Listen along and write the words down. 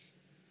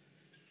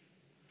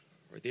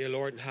Our dear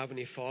Lord and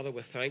Heavenly Father,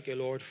 we thank you,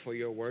 Lord, for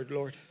your word,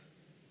 Lord.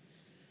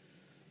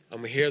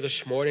 And we're here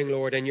this morning,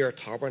 Lord, in your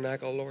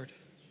tabernacle, Lord,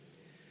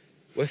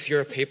 with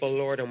your people,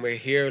 Lord, and we're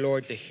here,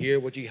 Lord, to hear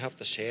what you have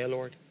to say,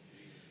 Lord,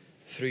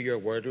 through your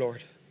word,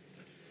 Lord.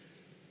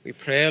 We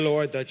pray,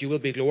 Lord, that you will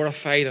be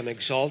glorified and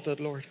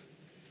exalted, Lord.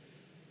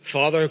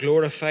 Father,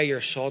 glorify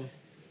your Son.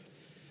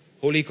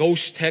 Holy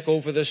Ghost, take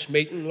over this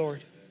meeting,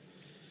 Lord,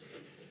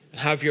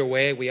 and have your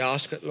way. We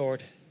ask it,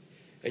 Lord,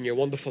 in your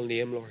wonderful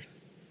name, Lord.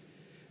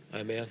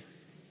 Amen.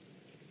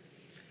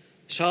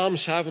 Psalm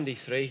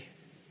 73.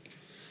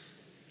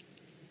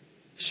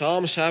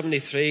 Psalm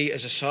 73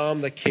 is a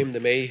psalm that came to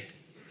me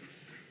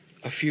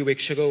a few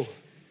weeks ago.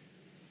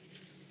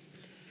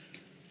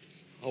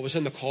 I was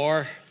in the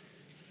car,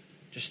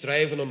 just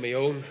driving on my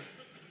own,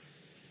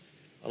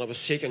 and I was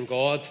seeking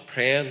God,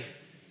 praying,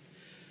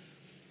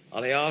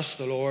 and I asked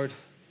the Lord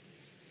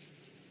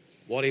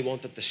what he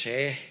wanted to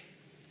say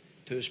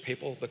to his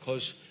people,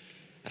 because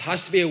it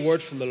has to be a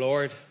word from the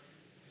Lord.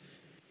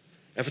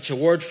 If it's a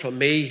word from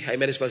me, I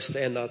might as well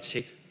stay in that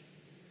seat.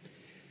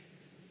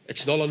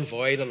 It's null and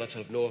void, and it's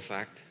of no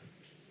effect.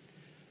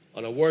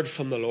 And a word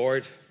from the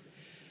Lord.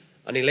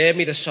 And he led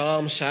me to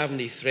Psalm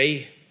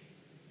 73.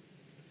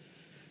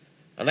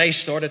 And I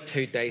started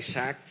to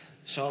dissect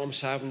Psalm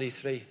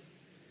 73.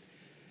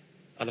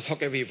 And I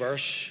took every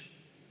verse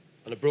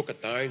and I broke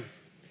it down,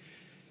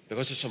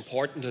 because it's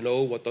important to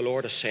know what the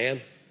Lord is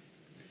saying.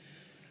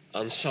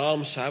 And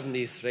Psalm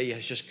 73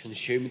 has just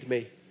consumed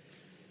me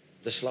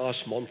this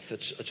last month.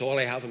 It's all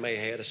I have in my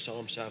head is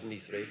Psalm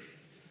 73.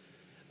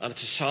 And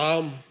it's a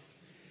psalm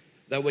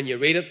that when you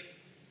read it,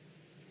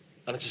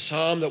 and it's a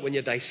psalm that when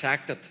you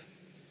dissect it,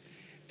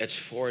 it's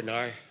for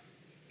now.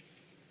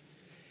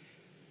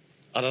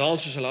 And it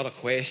answers a lot of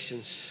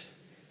questions.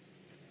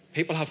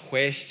 People have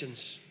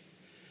questions.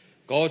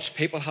 God's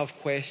people have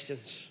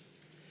questions.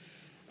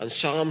 And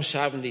Psalm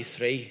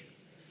 73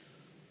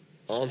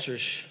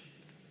 answers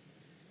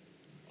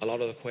a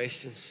lot of the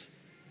questions.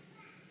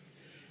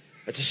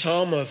 It's a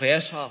psalm of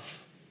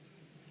Asaph.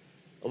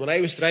 And when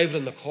I was driving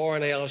in the car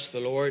and I asked the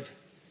Lord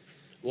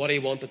what he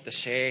wanted to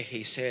say,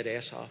 he said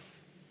Asaph.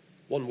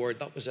 One word,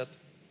 that was it.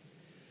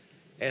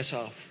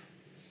 Asaph.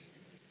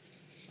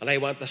 And I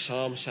went to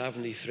Psalm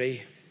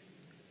 73.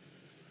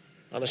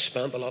 And I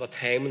spent a lot of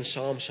time in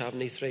Psalm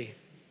 73.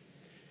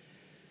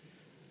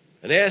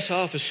 And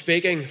Asaph is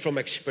speaking from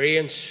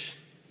experience.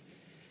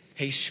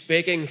 He's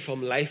speaking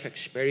from life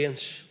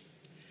experience.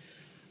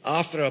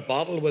 After a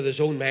battle with his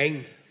own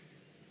mind.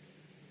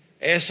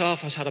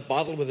 Asaph has had a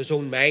battle with his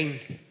own mind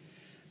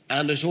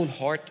and his own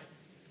heart,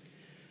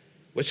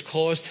 which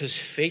caused his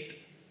feet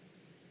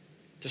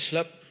to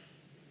slip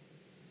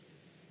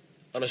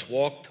and his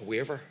walk to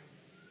waver.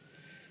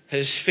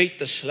 His feet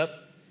to slip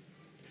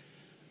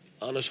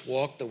and his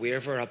walk to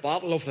waver. A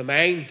battle of the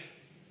mind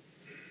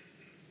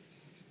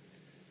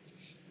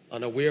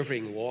and a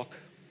wavering walk.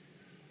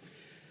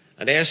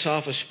 And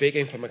Asaph is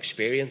speaking from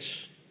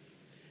experience.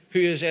 Who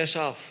is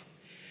Asaph?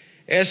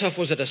 Asaph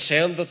was a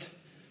descendant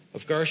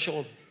of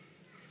Gershon,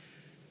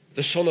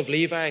 the son of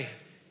Levi.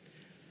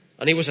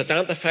 And he was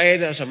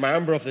identified as a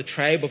member of the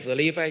tribe of the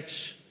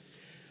Levites.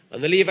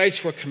 And the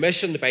Levites were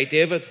commissioned by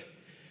David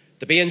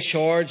to be in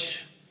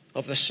charge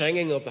of the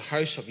singing of the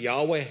house of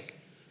Yahweh,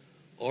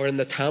 or in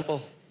the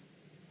temple.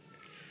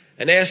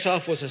 And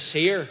Asaph was a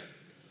seer,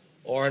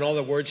 or in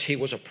other words, he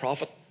was a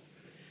prophet.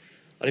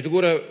 And if you go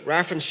to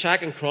reference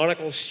 2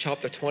 Chronicles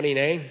chapter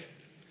 29,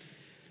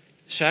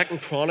 2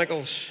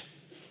 Chronicles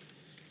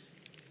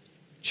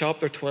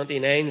chapter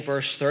 29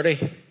 verse 30.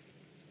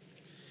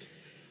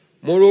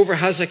 Moreover,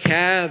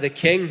 Hezekiah the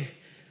king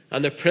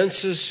and the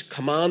princes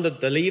commanded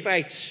the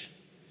Levites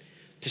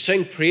to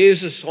sing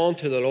praises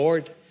unto the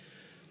Lord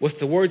with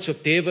the words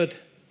of David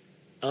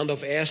and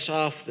of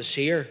Asaph the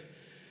seer.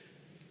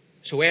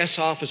 So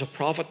Asaph is a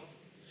prophet.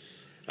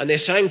 And they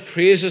sang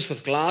praises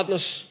with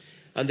gladness,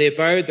 and they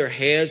bowed their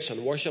heads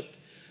and worshipped.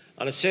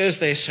 And it says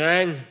they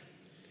sang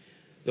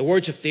the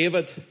words of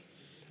David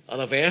and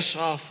of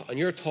Asaph. And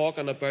you're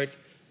talking about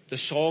the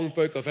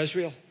songbook of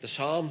Israel, the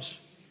Psalms.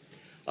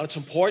 And it's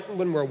important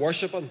when we're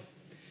worshipping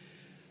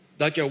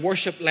that your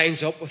worship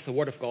lines up with the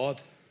Word of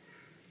God.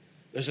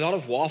 There's a lot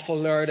of waffle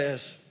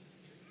nowadays.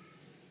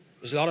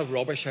 There's a lot of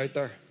rubbish out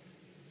there.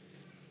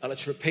 And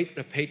it's repeat,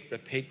 repeat,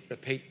 repeat,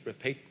 repeat,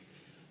 repeat.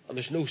 And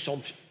there's no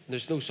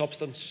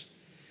substance.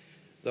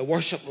 The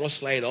worship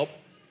must line up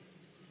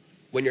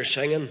when you're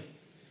singing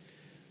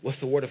with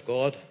the Word of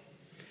God.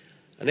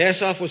 And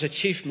Asaph was a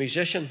chief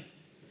musician,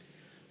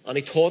 and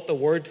he taught the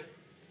Word.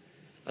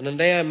 And in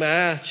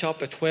Nehemiah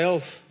chapter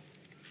 12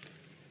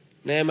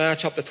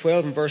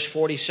 and verse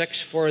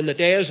 46, for in the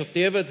days of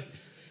David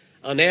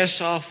and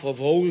Asaph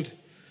of old,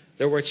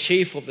 there were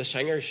chief of the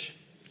singers.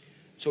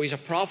 So he's a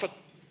prophet,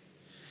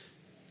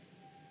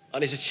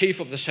 and he's a chief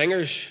of the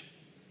singers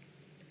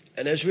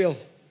in Israel.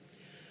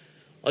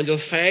 And you'll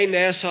find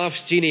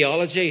Asaph's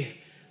genealogy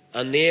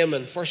and name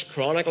in 1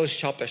 Chronicles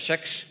chapter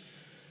 6,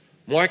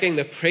 marking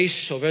the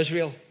priests of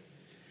Israel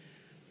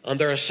and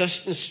their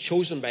assistants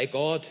chosen by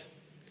God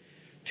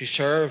to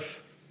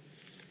serve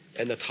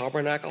in the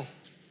tabernacle.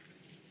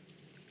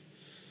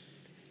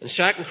 In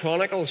 2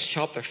 Chronicles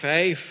chapter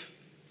 5,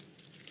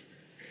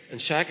 in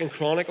 2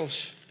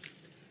 Chronicles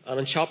and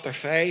in chapter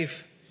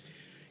 5,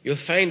 you'll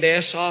find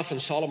Asaph in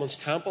Solomon's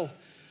temple.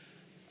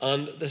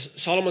 And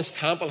Solomon's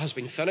temple has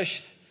been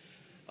finished,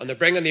 and they're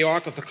bringing the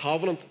Ark of the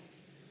Covenant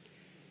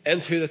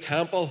into the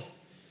temple.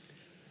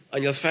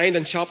 And you'll find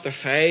in chapter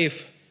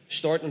 5,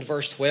 starting in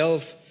verse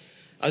 12,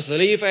 as the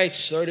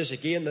Levites, there it is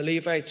again, the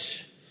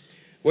Levites,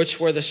 which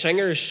were the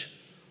singers,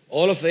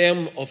 all of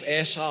them of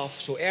Asaph.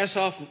 So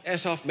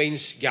Asaph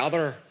means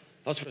gatherer.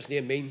 That's what his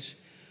name means.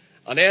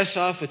 And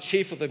Asaph, the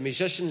chief of the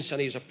musicians,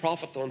 and he was a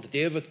prophet unto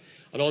David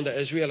and unto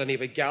Israel, and he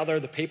would gather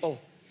the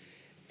people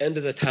into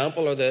the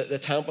temple, or the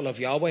temple of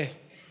Yahweh,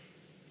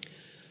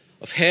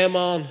 of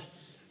Heman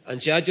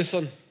and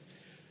Jeduthun,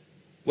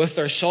 with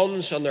their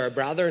sons and their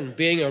brethren,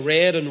 being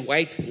arrayed in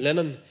white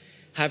linen,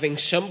 having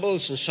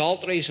cymbals and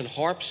psalteries and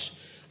harps,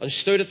 and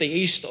stood at the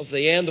east of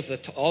the end of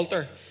the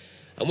altar,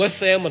 and with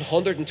them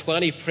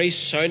 120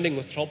 priests sounding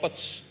with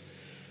trumpets.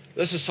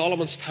 This is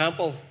Solomon's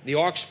temple. The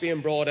ark's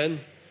being brought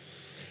in,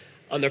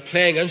 and they're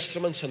playing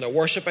instruments, and they're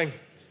worshipping,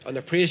 and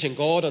they're praising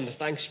God and the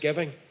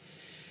thanksgiving.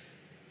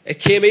 It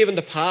came even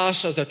to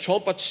pass, as the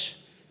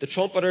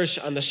trumpeters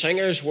and the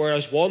singers were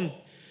as one,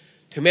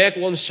 to make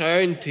one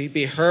sound, to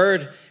be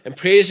heard in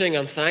praising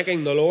and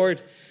thanking the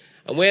Lord.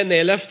 And when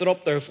they lifted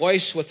up their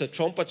voice with the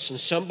trumpets and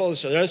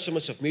cymbals and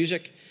instruments of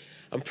music,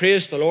 and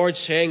praised the Lord,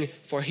 saying,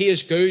 For he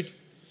is good,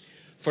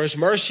 for his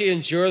mercy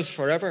endureth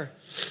forever,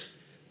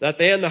 that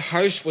then the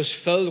house was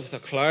filled with a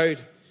cloud,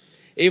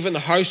 even the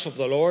house of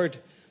the Lord.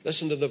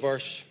 Listen to the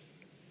verse.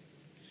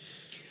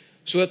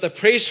 So that the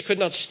priests could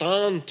not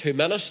stand to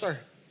minister,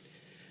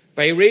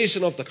 by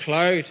reason of the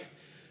cloud,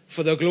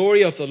 for the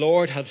glory of the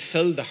Lord had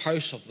filled the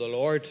house of the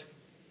Lord,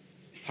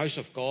 house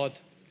of God.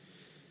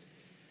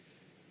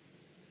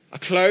 A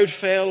cloud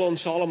fell on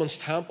Solomon's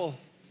temple,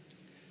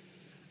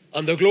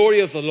 and the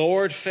glory of the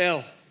Lord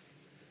fell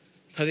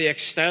to the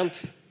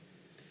extent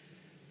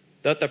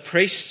that the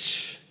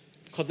priests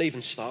couldn't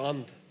even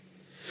stand.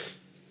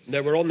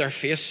 They were on their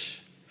face.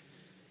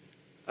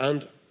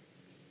 And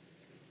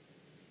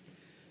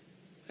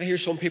I hear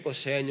some people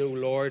saying,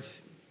 Lord,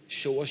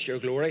 show us your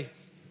glory.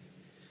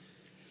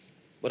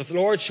 But if the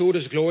Lord showed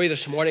his glory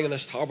this morning in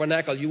this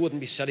tabernacle, you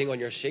wouldn't be sitting on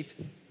your seat.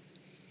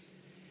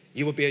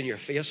 You would be in your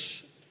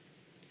face,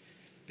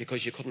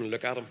 because you couldn't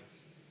look at him.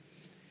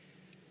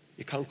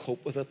 You can't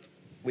cope with it.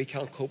 We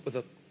can't cope with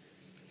it.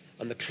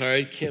 And the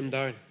cloud came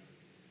down.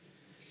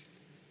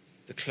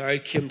 The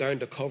cloud came down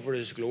to cover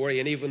his glory.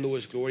 And even though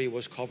his glory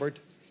was covered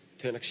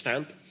to an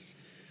extent,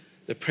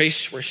 the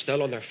priests were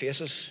still on their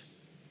faces.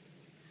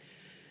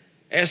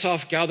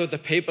 Asaph gathered the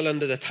people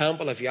into the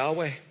temple of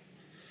Yahweh.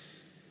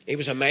 He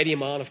was a mighty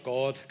man of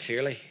God,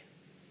 clearly.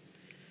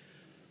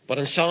 But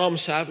in Psalm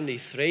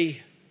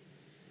 73,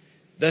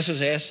 this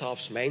is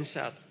Asaph's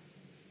mindset.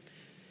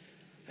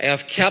 I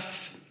have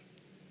kept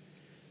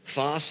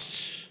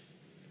fasts,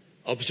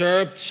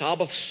 observed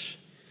Sabbaths,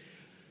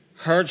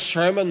 heard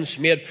sermons,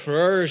 made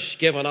prayers,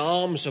 given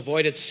alms,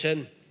 avoided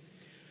sin,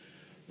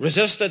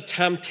 resisted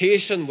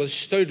temptation,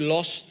 withstood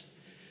lust,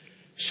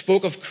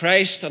 spoke of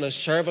Christ and his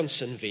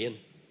servants in vain.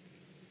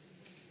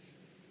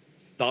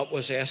 That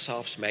was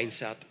Asaph's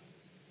mindset.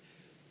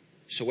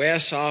 So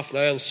Asaph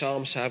now in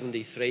Psalm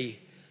 73,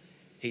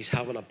 he's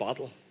having a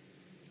battle.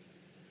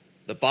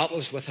 The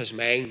battle's with his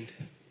mind,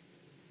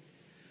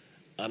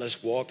 and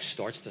his walk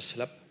starts to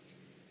slip.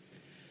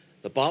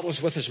 The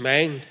battle's with his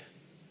mind.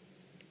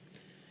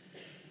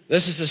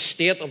 This is the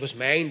state of his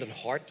mind and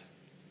heart.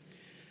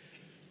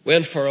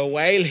 When for a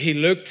while he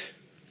looked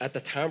at the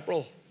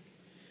temporal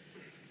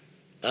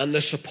and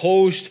the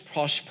supposed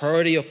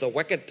prosperity of the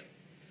wicked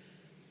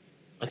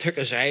and took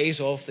his eyes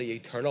off the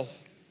eternal.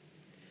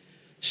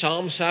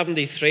 Psalm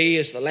 73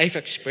 is the life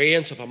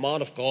experience of a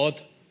man of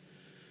God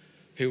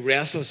who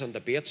wrestles and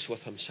debates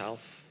with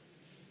himself.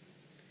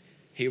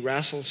 He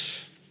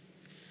wrestles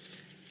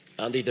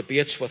and he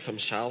debates with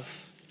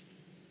himself.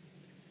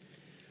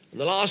 In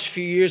the last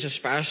few years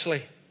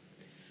especially,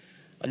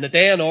 and the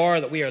day and hour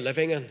that we are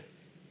living in,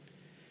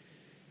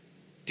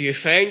 do you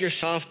find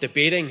yourself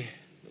debating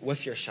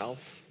with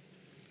yourself?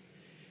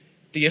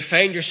 Do you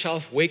find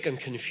yourself weak and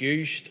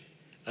confused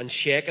and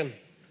shaken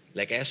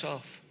like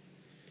Asaph?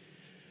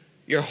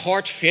 Your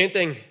heart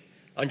fainting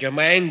and your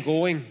mind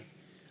going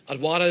at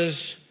what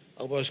is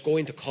and what is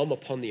going to come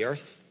upon the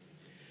earth?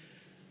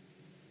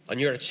 And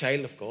you're a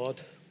child of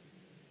God.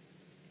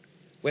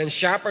 When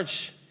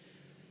shepherds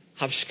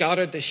have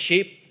scattered the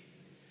sheep,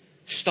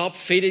 stopped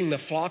feeding the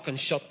flock and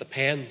shut the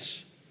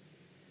pens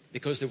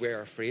because they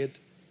were afraid.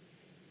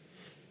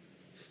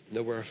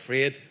 They were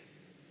afraid.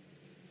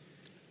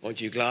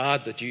 Aren't you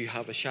glad that you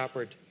have a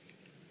shepherd?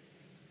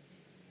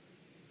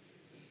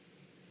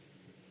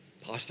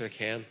 Pastor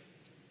Ken,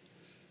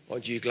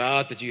 aren't you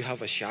glad that you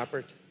have a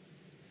shepherd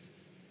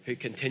who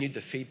continued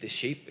to feed the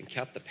sheep and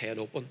kept the pen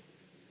open?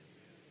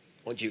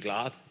 Aren't you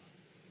glad?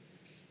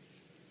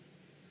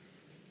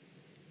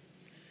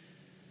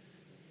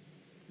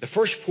 The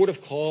first port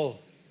of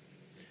call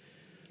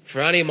for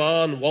any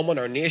man, woman,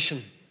 or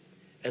nation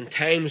in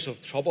times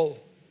of trouble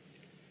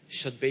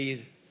should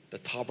be the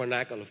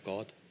tabernacle of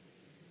God.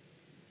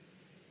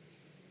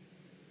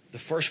 The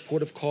first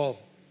port of call.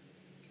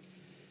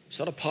 It's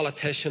not a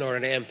politician or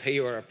an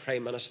MP or a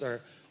prime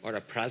minister or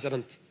a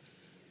president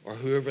or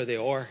whoever they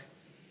are.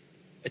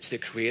 It's the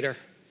Creator.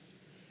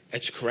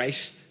 It's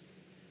Christ.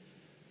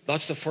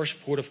 That's the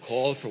first port of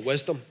call for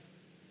wisdom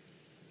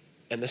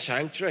in the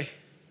sanctuary,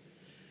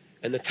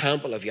 in the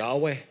temple of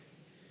Yahweh.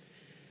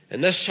 In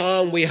this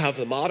psalm we have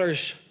the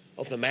matters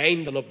of the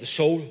mind and of the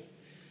soul,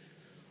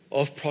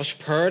 of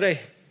prosperity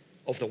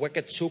of the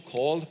wicked,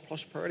 so-called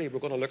prosperity. We're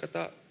going to look at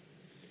that.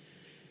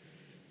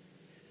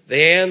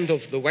 The end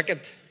of the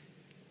wicked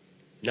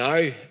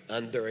now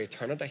and their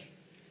eternity.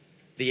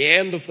 The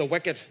end of the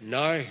wicked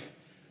now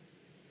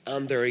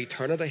and their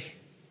eternity,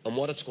 and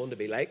what it's going to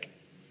be like.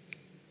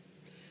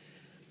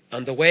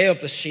 And the way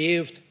of the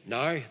saved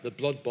now, the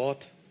blood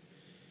bought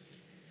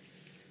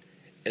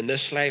in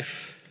this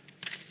life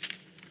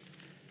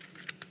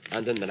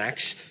and in the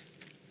next.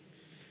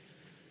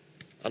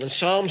 And in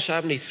Psalm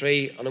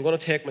 73, and I'm going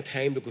to take my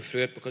time to go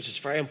through it because it's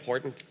very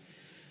important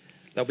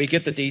that we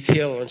get the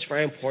detail, and it's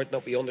very important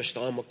that we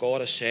understand what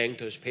God is saying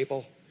to his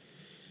people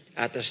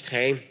at this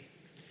time.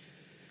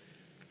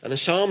 And in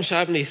Psalm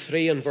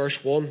 73 and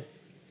verse 1,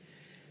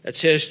 it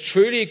says,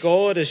 "Truly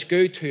God is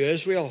good to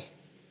Israel,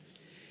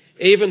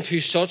 even to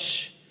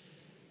such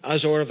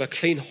as are of a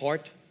clean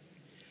heart."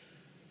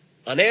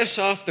 And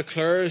Asaph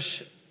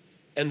declares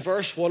in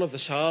verse 1 of the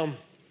psalm,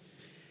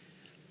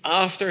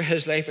 after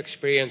his life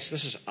experience,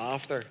 this is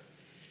after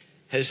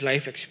his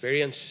life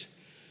experience,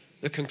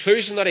 the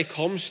conclusion that he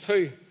comes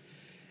to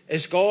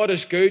is God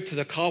is good to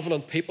the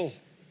covenant people,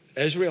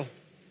 Israel,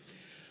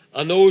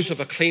 and those of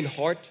a clean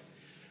heart.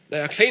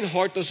 Now, a clean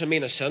heart doesn't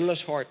mean a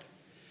sinless heart,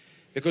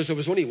 because there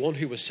was only one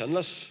who was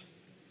sinless.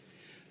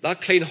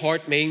 That clean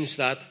heart means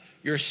that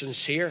you're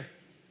sincere.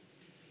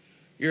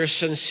 You're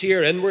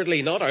sincere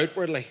inwardly, not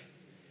outwardly.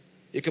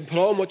 You can put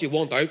on what you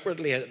want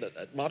outwardly,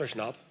 it matters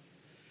not.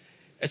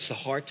 It's the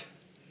heart.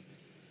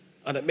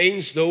 And it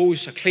means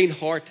those, a clean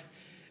heart,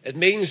 it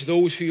means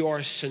those who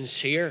are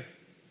sincere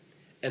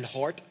in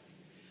heart.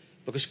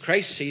 Because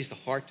Christ sees the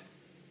heart.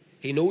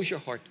 He knows your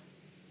heart.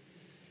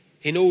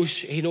 He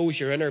knows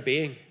your inner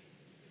being.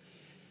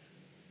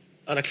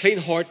 And a clean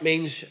heart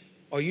means,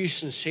 are you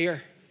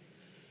sincere?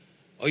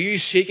 Are you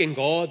seeking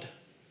God?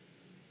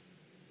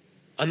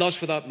 And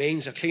that's what that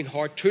means, a clean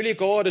heart. Truly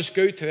God is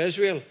good to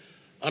Israel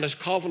and his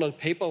covenant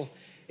people,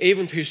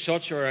 even to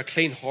such are a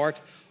clean heart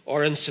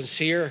or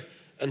insincere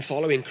in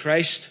following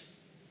Christ.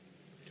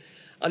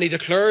 And he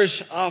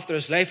declares after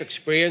his life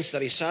experience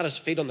that he sat his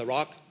feet on the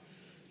rock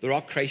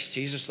Christ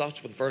Jesus.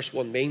 That's what verse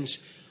 1 means.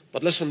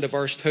 But listen to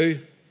verse 2.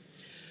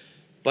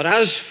 "But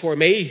as for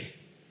me,"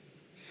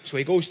 so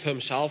he goes to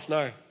himself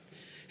now.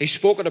 He's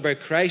spoken about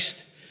Christ.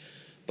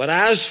 "But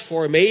as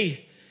for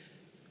me,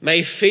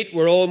 my feet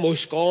were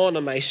almost gone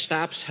and my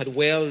steps had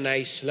well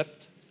nigh slipped."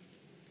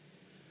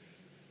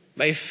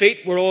 My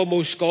feet were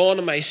almost gone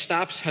and my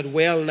steps had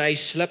well nigh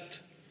slipped.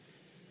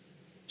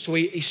 So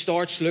he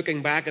starts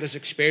looking back at his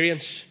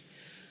experience.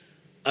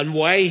 And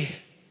why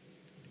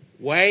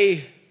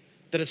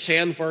did it say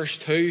in verse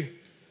 2,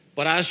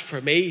 "But as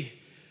for me,"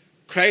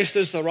 Christ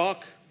is the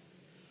rock.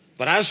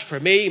 "But as for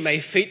me, my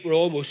feet were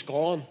almost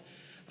gone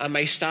and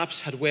my steps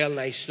had well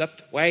nigh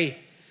slipped." Why?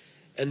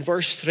 In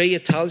verse 3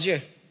 it tells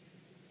you,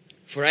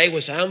 "For I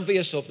was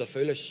envious of the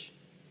foolish."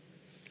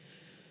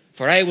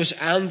 For I was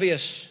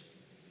envious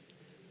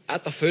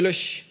at the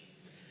foolish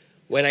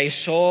when I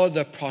saw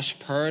the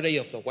prosperity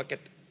of the wicked.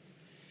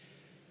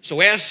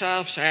 So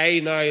Asaph's eye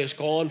now is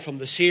gone from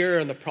the seer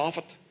and the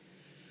prophet,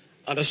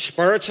 and his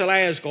spiritual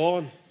eye is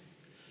gone,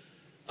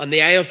 and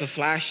the eye of the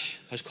flesh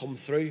has come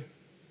through.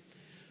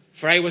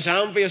 For I was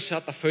envious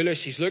at the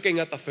foolish. He's looking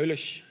at the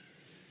foolish.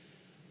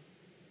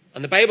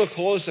 And the Bible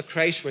calls that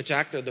Christ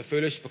rejected the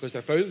foolish because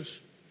they're fools.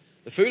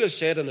 The fool has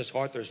said in his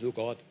heart there's no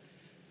God.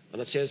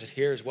 And it says it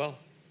here as well.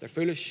 They're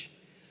foolish.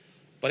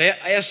 But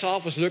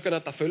Asaph was looking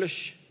at the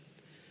foolish.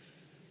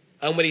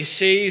 And when he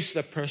sees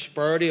the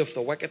prosperity of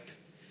the wicked,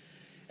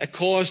 it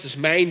caused his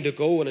mind to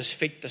go and his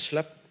feet to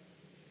slip.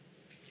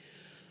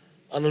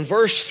 And in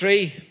verse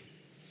 3,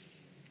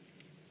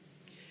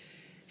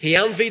 he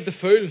envied the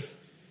fool,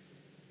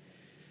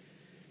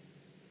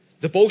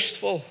 the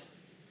boastful,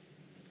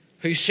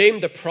 who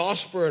seemed to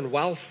prosper in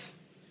wealth.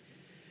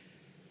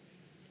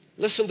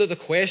 Listen to the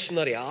question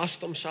that he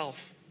asked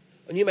himself.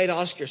 And you might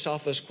ask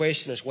yourself this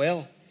question as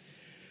well.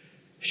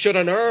 Should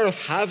an heir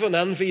of heaven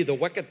envy the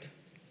wicked?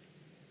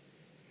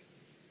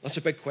 That's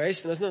a big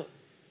question, isn't it?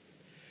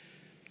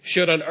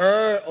 Should an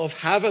heir of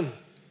heaven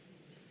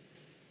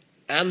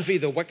envy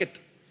the wicked?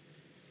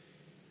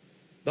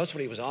 That's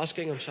what he was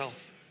asking himself.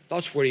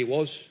 That's where he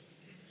was.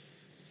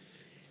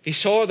 He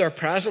saw their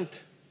present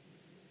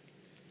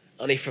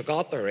and he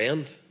forgot their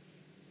end.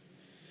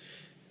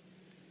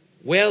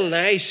 Well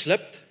nigh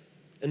slipped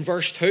in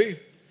verse 2.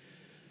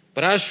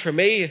 But as for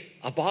me,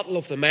 a battle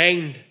of the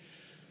mind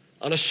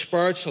and a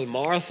spiritual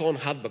marathon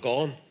had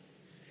begun.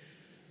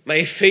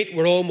 My feet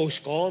were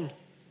almost gone.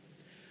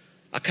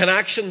 A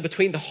connection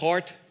between the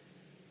heart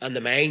and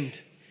the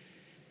mind.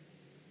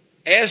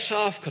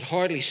 Asaph could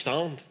hardly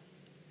stand.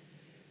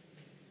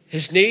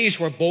 His knees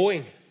were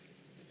bowing.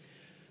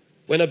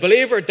 When a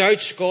believer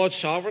doubts God's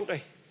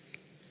sovereignty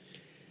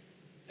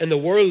in the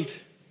world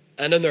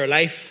and in their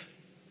life,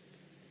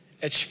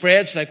 it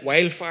spreads like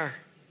wildfire,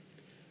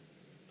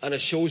 and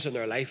it shows in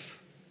their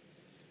life.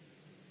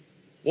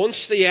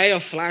 Once the eye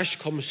of flesh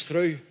comes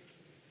through,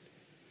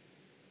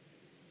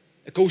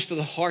 it goes to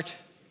the heart.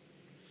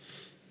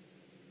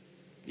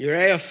 Your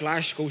eye of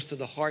flesh goes to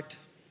the heart.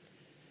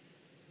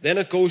 Then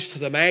it goes to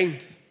the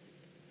mind,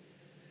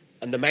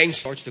 and the mind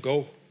starts to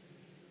go.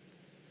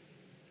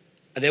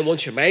 And then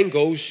once your mind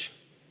goes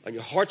and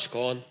your heart's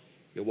gone,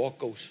 your walk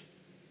goes.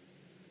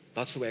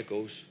 That's the way it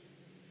goes.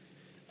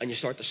 And you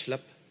start to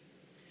slip.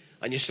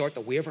 And you start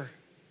to waver.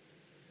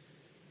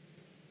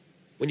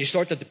 When you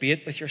start to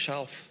debate with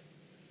yourself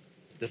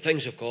the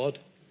things of God.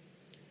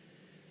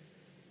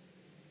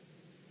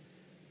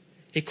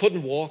 He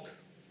couldn't walk.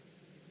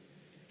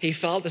 He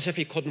felt as if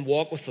he couldn't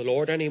walk with the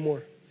Lord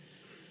anymore.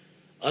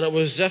 And it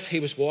was as if he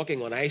was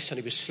walking on ice and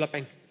he was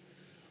slipping.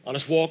 And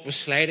his walk was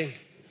sliding.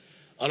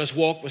 And his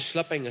walk was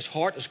slipping. His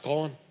heart is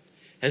gone.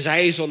 His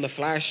eyes on the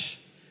flesh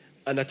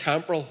and the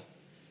temporal.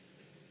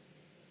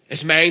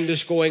 His mind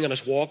is going and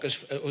his walk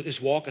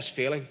is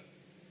failing.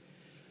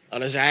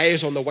 And his eye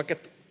is on the wicked.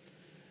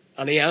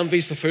 And he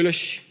envies the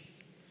foolish.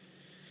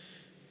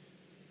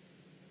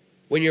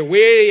 When you're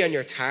weary and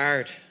you're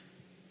tired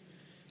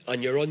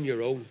and you're on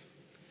your own,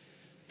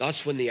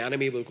 that's when the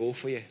enemy will go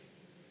for you.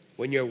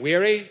 When you're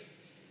weary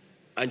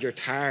and you're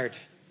tired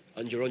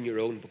and you're on your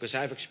own, because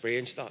I've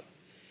experienced that.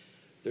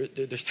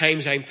 There's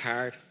times I'm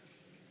tired.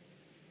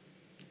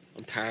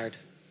 I'm tired.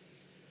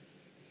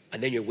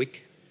 And then you're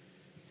weak.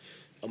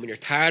 And when you're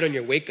tired and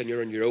you're weak and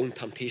you're on your own,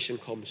 temptation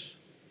comes.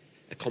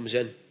 It comes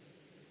in.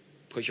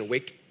 Because you're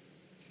weak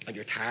and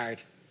you're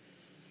tired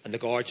and the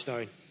guard's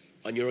down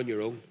and you're on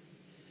your own.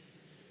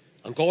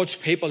 And God's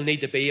people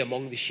need to be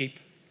among the sheep,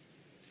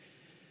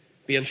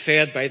 being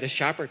fed by the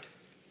shepherd.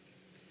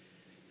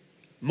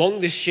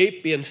 Among the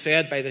sheep, being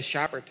fed by the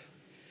shepherd.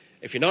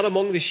 If you're not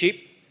among the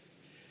sheep,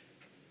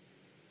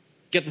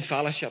 get in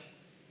fellowship.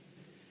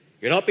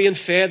 You're not being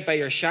fed by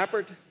your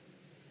shepherd.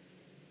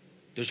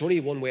 There's only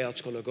one way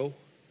it's going to go.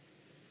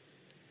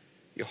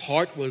 Your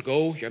heart will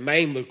go, your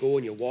mind will go,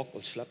 and your walk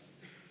will slip.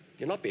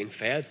 You're not being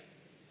fed.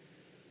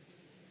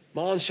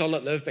 Man shall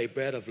not live by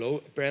bread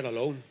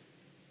alone.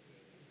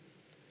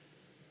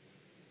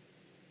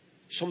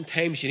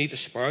 Sometimes you need the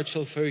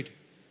spiritual food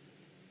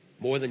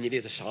more than you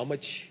need a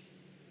sandwich.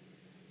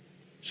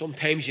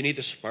 Sometimes you need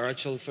the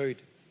spiritual food,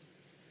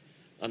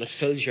 and it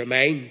fills your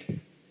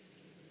mind.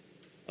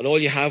 And all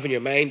you have in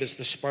your mind is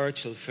the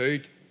spiritual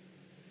food.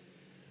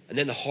 And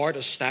then the heart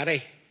is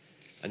steady,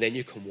 and then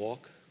you can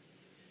walk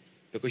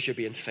because you're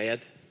being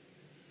fed.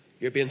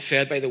 You're being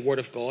fed by the Word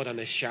of God and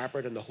His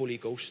shepherd and the Holy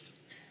Ghost.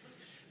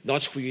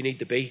 That's where you need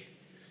to be.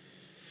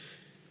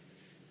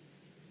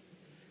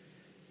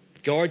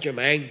 Guard your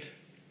mind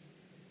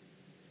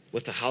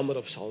with the helmet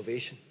of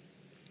salvation.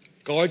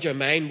 Guard your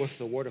mind with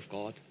the Word of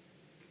God.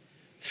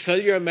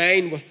 Fill your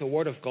mind with the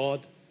Word of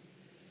God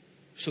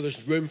so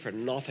there's room for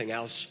nothing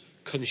else.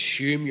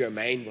 Consume your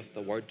mind with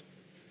the Word.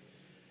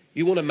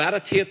 You want to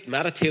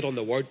meditate on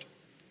the Word.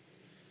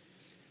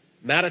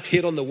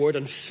 Meditate on the Word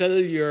and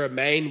fill your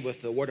mind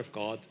with the Word of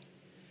God.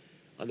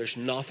 And there's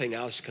nothing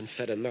else can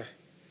fit in there.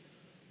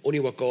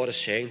 Only what God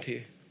is saying to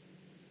you.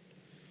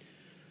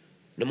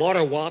 No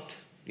matter what,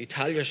 you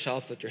tell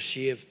yourself that you're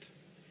saved.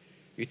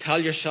 You tell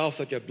yourself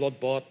that you're blood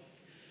bought.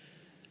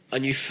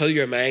 And you fill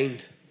your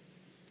mind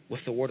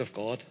with the Word of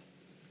God.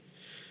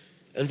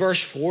 In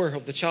verse 4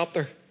 of the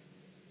chapter,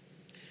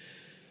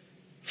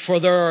 for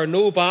there are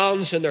no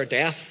bounds in their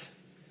death,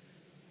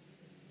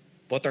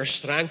 but their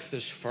strength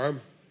is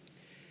firm.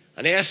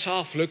 And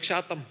Asaph looks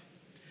at them.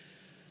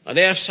 And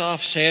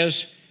Asaph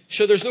says,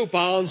 sure, there's no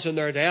bounds in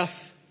their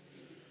death.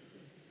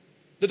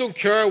 They don't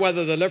care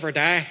whether they live or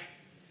die.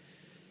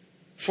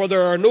 For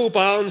there are no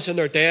bounds in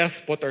their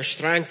death, but their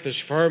strength is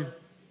firm.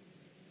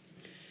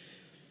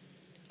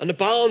 And the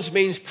bounds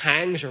means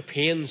pangs or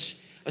pains.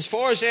 As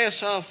far as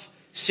Asaph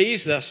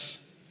sees this,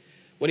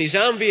 when he's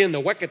envying the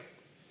wicked,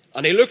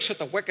 and he looks at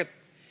the wicked,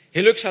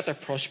 he looks at their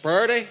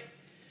prosperity,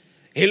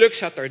 he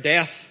looks at their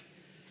death,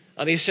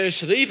 and he says,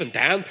 so they even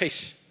die in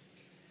peace.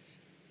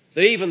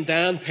 They even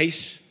die in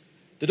peace.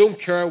 They don't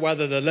care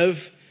whether they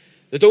live.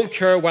 They don't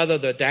care whether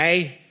they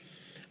die,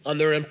 and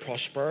they're in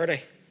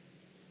prosperity.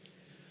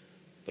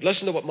 But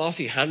listen to what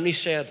Matthew Henry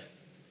said.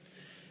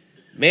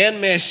 Men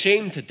may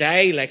seem to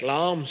die like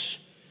lambs,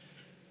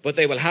 but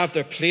they will have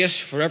their place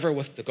forever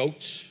with the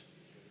goats.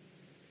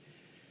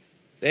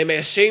 They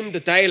may seem to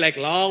die like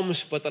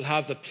lambs, but they'll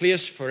have the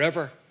place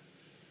forever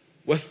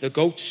with the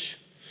goats.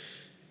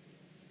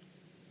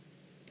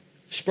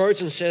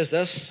 Spurgeon says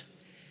this,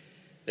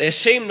 they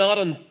seem not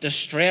in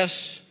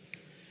distress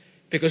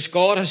because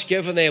God has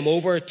given them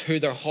over to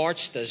their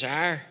heart's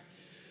desire.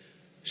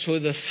 So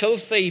the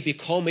filthy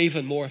become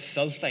even more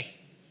filthy.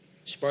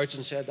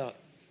 Spurgeon said that.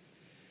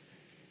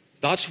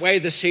 That's why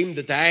they seem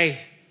to die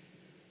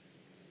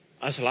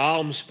as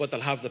lambs, but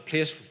they'll have the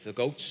place with the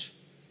goats.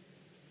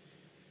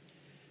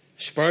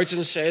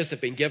 Spurgeon says they've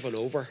been given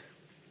over.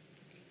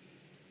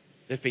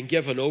 They've been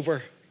given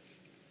over.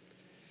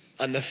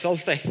 And the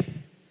filthy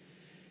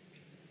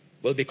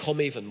will become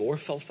even more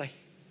filthy.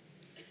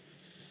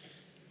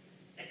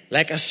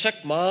 Like a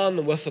sick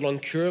man with an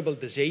incurable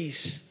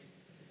disease.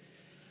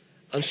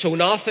 And so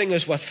nothing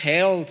is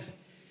withheld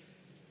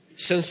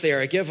since they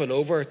are given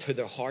over to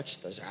their heart's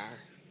desire.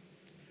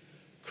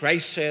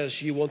 Christ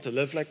says, you want to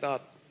live like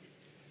that?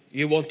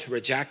 You want to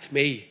reject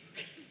me?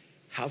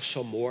 Have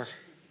some more.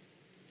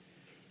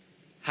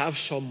 Have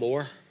some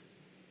more.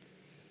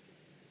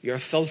 You're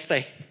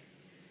filthy.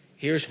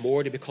 Here's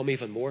more to become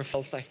even more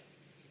filthy.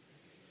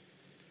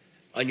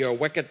 And you're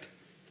wicked.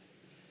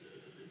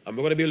 And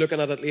we're going to be looking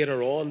at it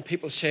later on.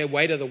 People say,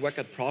 why do the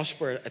wicked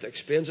prosper? It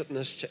explains it in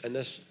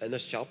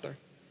this chapter.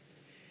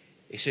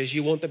 He says,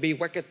 you want to be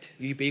wicked,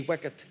 you be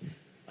wicked,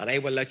 and I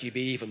will let you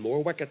be even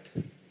more wicked.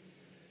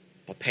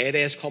 But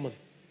payday is coming.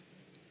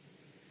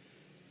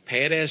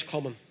 Payday is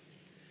coming.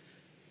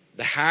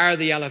 The higher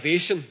the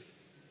elevation,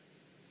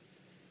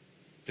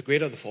 the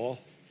greater the fall.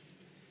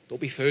 Don't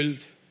be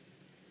fooled.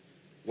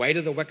 Why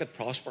do the wicked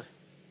prosper?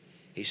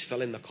 He's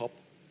filling the cup.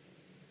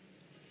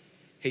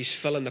 He's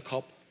filling the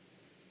cup.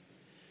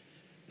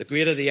 The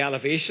greater the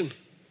elevation,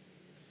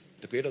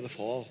 the greater the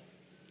fall.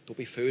 Don't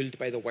be fooled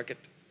by the wicked.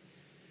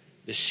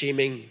 The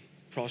seeming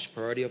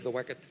prosperity of the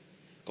wicked.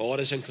 God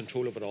is in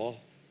control of it all.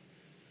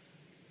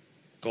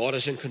 God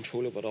is in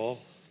control of it all.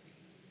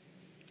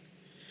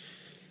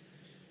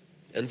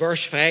 In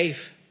verse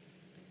 5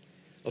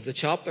 of the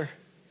chapter,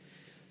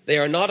 they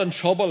are not in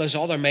trouble as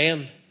other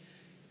men,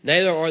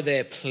 neither are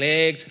they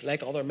plagued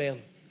like other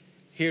men.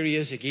 Here he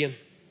is again.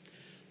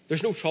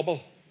 There's no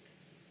trouble.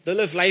 They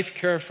live life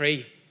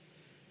carefree.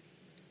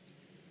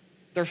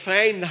 They're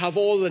fine. They have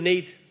all they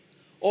need,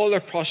 all their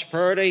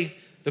prosperity.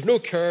 They've no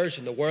cares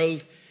in the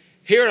world.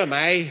 Here am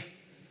I.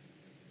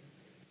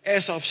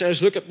 Asaph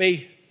says, look at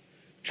me,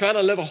 trying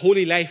to live a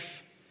holy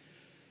life.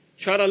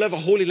 Trying to live a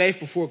holy life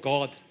before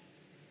God.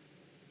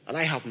 And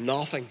I have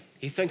nothing.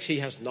 He thinks he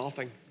has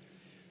nothing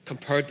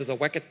compared to the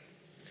wicked.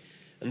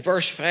 In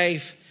verse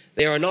 5,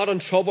 they are not in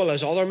trouble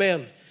as other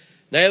men,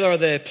 neither are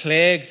they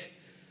plagued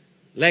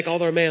like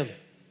other men.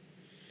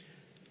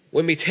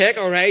 When we take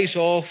our eyes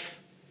off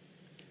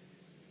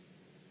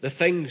the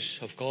things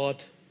of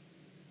God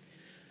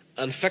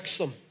and fix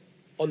them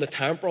on the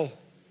temporal,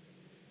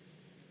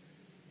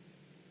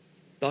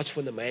 that's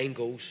when the mind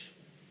goes.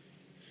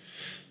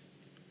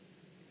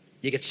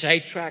 You get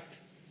sidetracked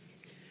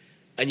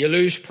and you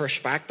lose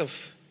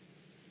perspective,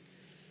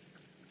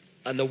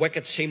 and the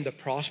wicked seem to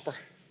prosper,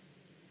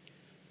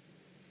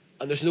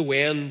 and there's no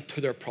end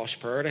to their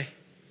prosperity.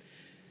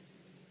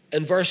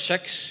 In verse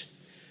 6,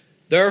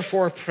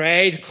 therefore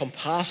pride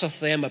compasseth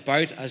them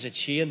about as a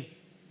chain.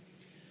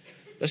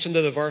 Listen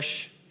to the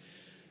verse.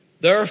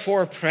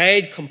 Therefore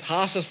pride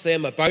compasseth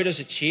them about as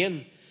a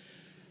chain.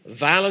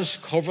 Violence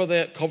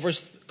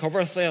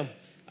covereth them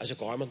as a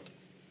garment.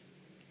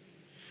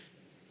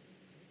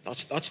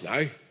 That's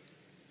now.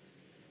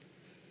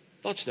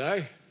 That's now.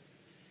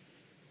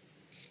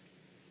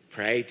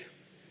 Pride.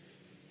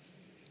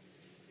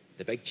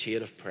 The big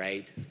chain of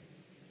pride.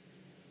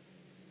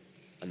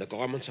 And the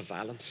garments of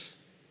violence.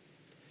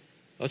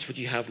 That's what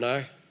you have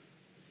now.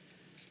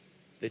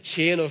 The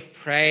chain of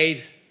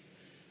pride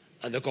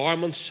and the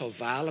garments of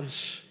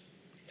violence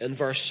in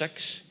verse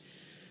 6.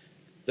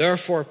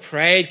 Therefore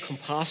pride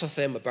compasseth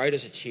them about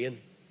as a chain.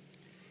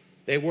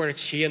 They wear a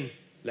chain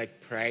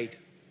like pride.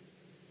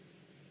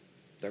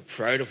 They're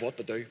proud of what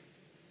they do.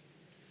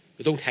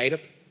 They don't hide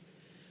it.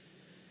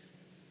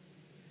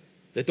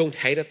 They don't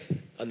hide it.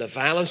 And the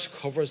violence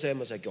covers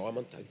them as a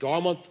garment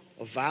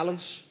of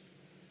violence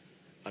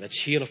and a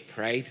chain of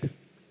pride.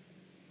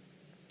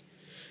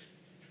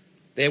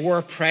 They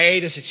wear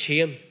pride as a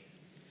chain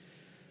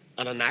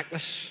and a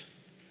necklace,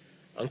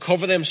 and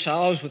cover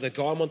themselves with a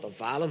garment of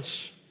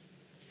violence.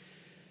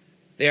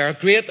 They are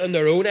great in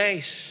their own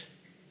eyes,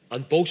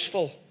 and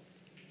boastful,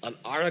 and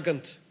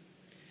arrogant.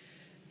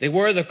 They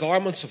wear the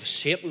garments of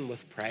Satan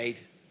with pride.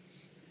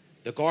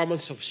 The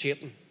garments of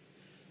Satan.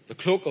 The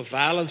cloak of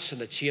violence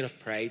and the chain of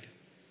pride.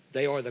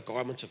 They are the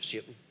garments of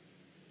Satan.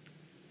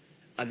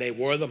 And they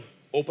wear them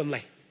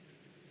openly.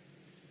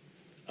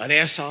 And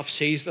Asaph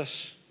sees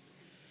this.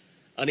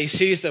 And he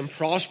sees them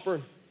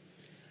prospering.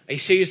 He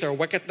sees their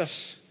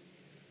wickedness.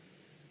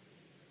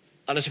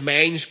 And his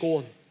mind's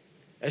going.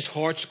 His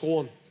heart's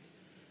going.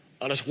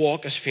 And his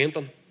walk is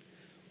fainting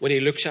when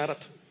he looks at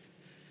it.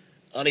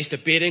 And he's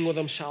debating with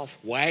himself,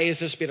 why has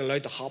this been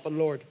allowed to happen,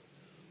 Lord?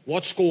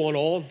 What's going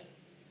on?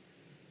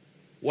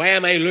 Why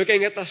am I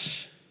looking at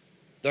this?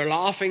 They're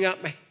laughing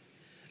at me.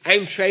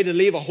 I'm trying to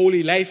live a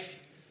holy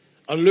life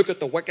and look at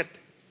the wicked.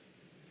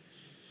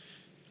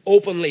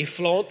 Openly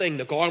flaunting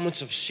the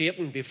garments of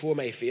Satan before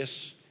my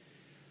face.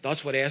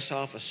 That's what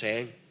Asaph is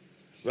saying.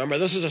 Remember,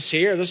 this is a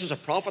seer, this is a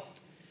prophet.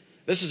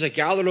 This is a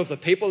gathering of the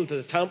people to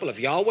the temple of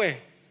Yahweh.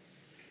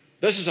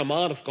 This is a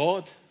man of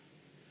God,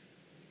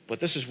 but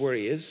this is where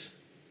he is.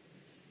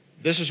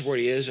 This is where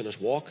he is in his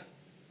walk.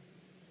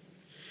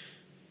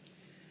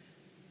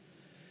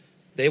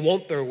 They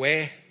want their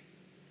way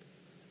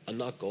and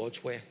not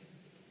God's way.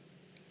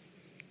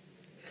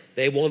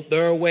 They want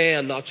their way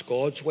and not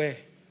God's way.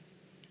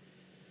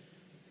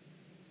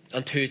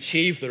 And to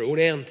achieve their own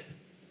end,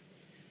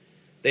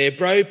 they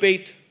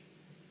browbeat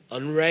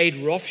and ride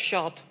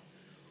roughshod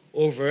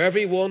over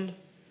everyone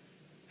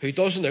who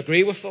doesn't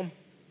agree with them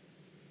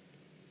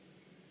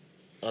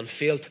and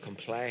fail to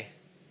comply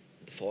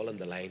and fall in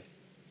the line.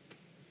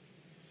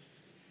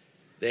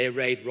 They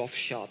ride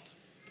roughshod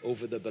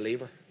over the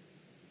believer.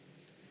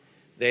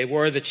 They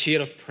wear the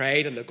chain of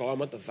pride and the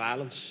garment of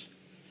violence,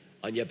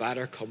 and you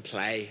better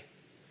comply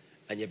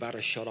and you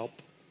better shut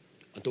up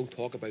and don't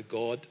talk about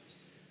God.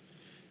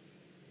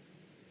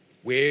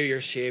 We're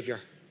your Saviour.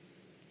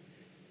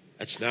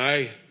 It's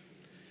now.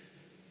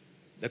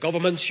 The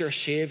government's your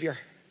Saviour.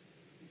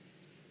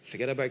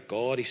 Forget about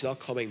God. He's not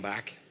coming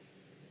back.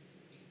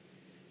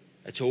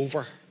 It's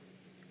over.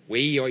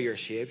 We are your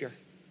Saviour.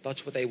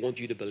 That's what they want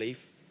you to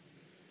believe.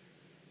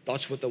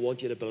 That's what they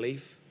want you to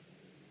believe.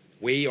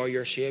 We are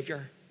your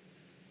Saviour.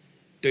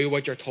 Do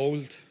what you're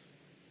told.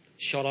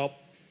 Shut up.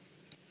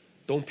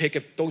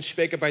 Don't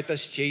speak about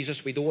this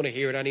Jesus. We don't want to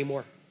hear it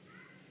anymore.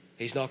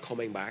 He's not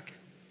coming back.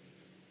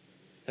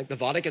 I think the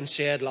Vatican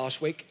said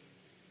last week,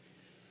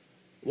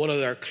 one of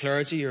their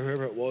clergy or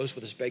whoever it was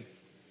with his big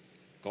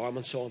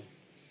garments on,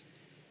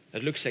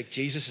 it looks like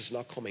Jesus is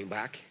not coming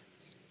back.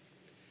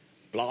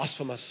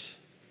 Blasphemous.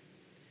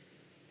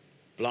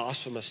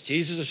 Blasphemous.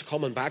 Jesus is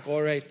coming back,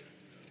 all right.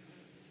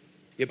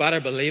 You better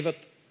believe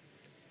it.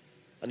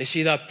 And you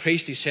see that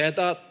priest who said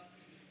that,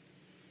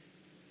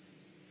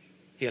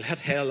 he'll hit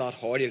hell that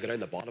hard he'll get down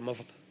the bottom of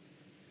it.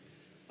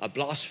 A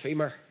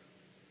blasphemer.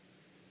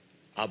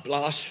 A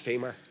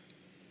blasphemer.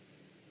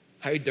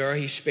 How dare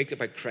he speak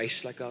about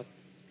Christ like that?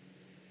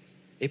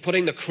 He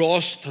putting the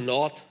cross to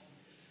naught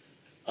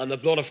and the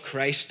blood of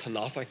Christ to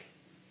nothing.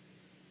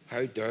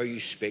 How dare you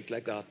speak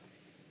like that?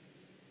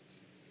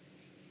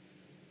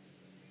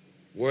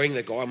 Wearing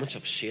the garments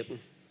of Satan.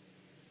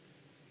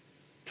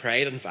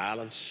 Pride and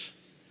violence.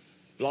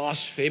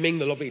 Blaspheming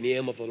the lovely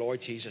name of the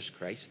Lord Jesus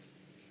Christ.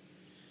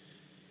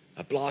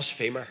 A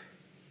blasphemer.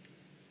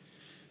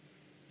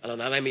 And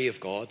an enemy of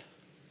God.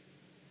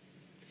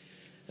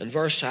 In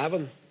verse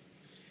 7,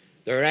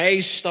 their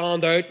eyes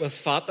stand out with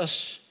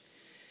fatness.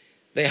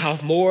 They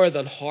have more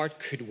than heart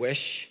could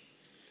wish.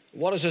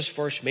 What does this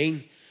verse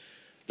mean?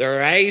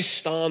 Their eyes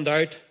stand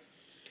out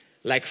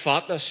like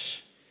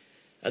fatness,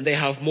 and they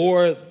have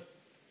more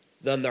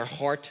than their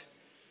heart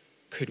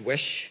could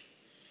wish.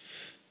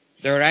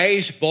 Their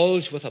eyes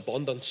bulge with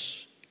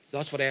abundance.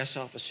 That's what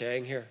Asaph is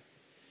saying here.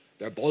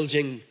 They're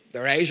bulging.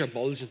 Their eyes are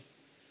bulging.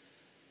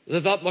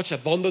 There's that much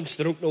abundance,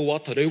 they don't know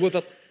what to do with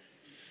it.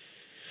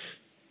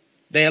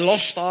 They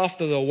lust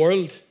after the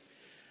world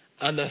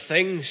and the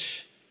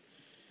things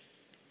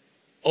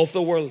of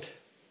the world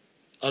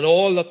and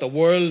all that the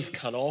world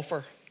can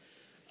offer,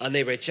 and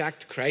they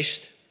reject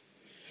Christ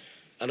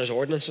and his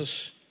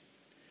ordinances.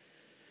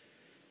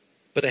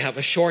 But they have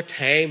a short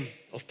time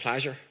of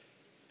pleasure,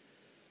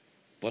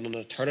 but an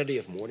eternity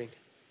of mourning.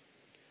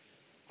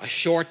 A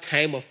short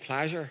time of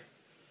pleasure,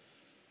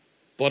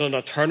 but an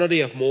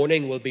eternity of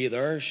mourning will be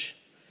theirs.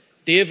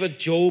 David,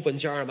 Job, and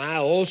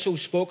Jeremiah also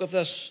spoke of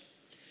this.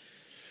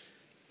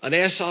 And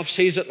Asaph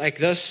sees it like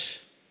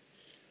this: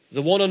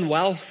 the one in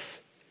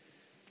wealth,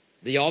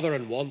 the other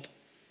in want.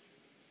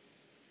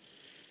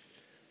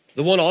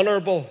 The one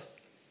honourable,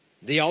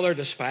 the other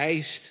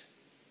despised.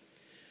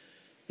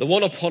 The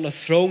one upon a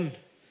throne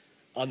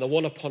and the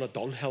one upon a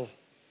dunghill.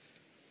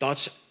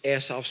 That's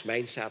Asaph's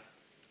mindset.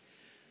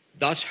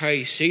 That's how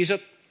he sees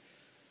it,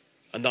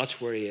 and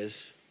that's where he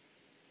is.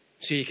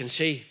 So you can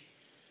see,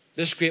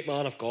 this great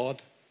man of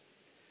God,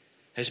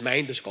 his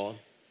mind is gone.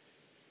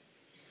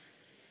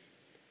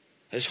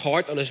 His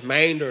heart and his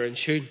mind are in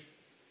tune,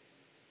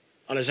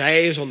 and his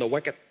eyes on the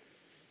wicked.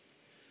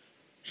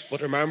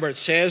 But remember, it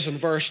says in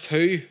verse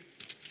 2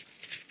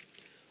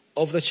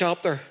 of the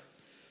chapter,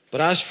 but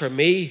as for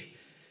me,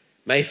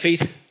 my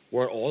feet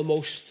were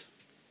almost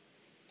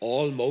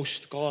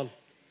gone.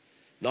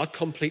 Not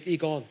completely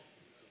gone.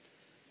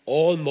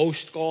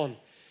 Almost gone.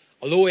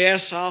 Although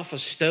Asaph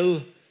is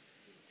still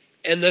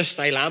in this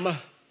dilemma,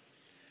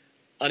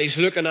 and he's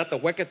looking at the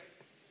wicked,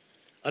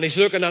 and he's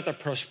looking at the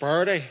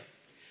prosperity,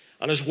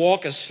 and his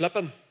walk is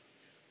slipping,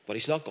 but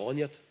he's not gone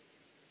yet.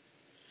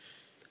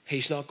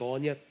 He's not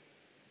gone yet.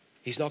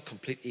 He's not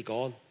completely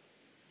gone.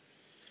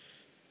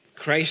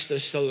 Christ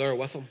is still there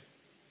with him,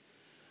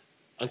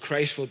 and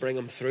Christ will bring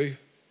him through.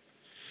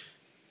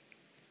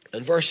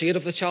 In verse 8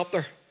 of the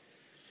chapter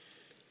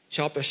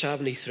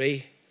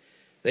 73,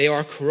 they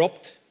are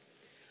corrupt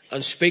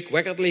and speak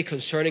wickedly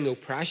concerning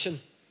oppression,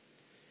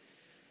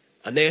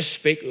 and they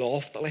speak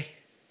loftily.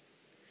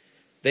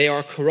 They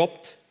are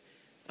corrupt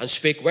and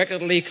speak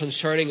wickedly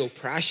concerning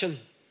oppression,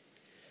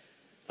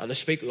 and they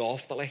speak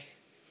loftily.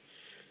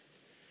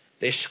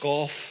 They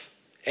scoff.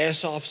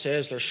 Asaph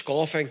says they're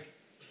scoffing,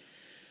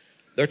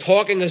 They're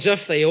talking as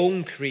if they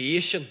own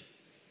creation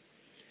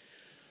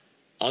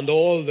and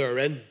all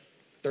therein.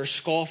 They're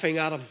scoffing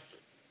at him.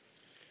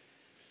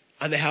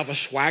 And they have a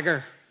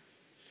swagger.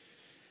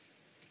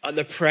 And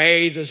the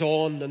pride is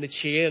on, and the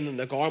chain, and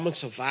the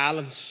garments of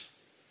violence.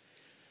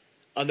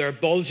 And they're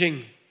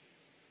bulging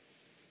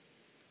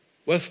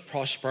with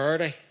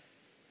prosperity.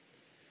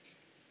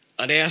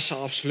 And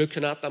Asaph's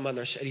looking at them, and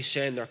he's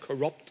saying they're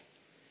corrupt.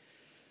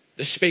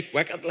 They speak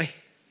wickedly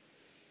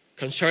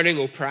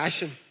concerning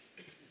oppression.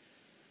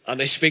 And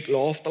they speak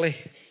loftily.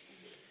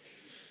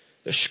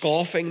 They're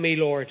scoffing me,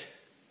 Lord.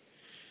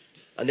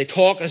 And they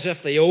talk as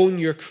if they own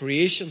your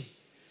creation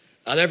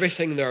and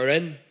everything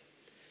therein.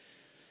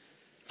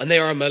 And they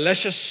are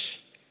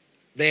malicious,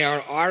 they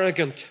are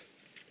arrogant,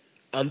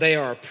 and they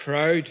are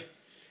proud.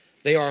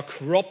 They are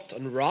corrupt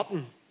and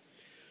rotten.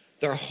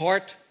 Their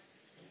heart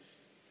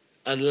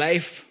and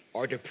life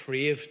are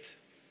depraved.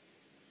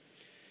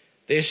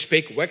 They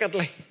speak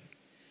wickedly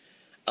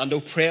and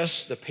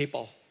oppress the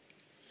people.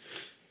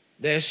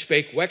 They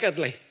speak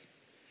wickedly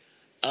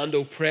and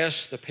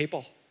oppress the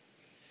people.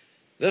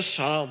 This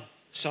Psalm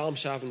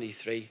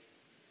 73,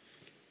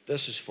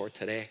 this is for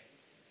today.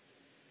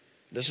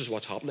 This is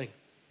what's happening.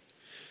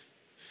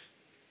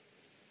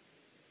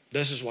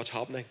 This is what's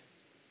happening.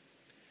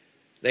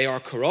 They are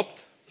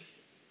corrupt.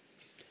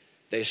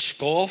 They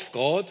scoff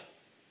God.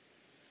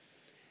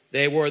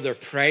 They wear their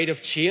pride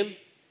of chain.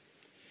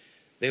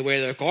 They wear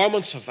their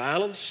garments of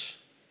violence.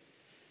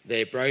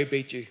 They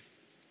browbeat you.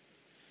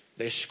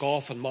 They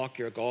scoff and mock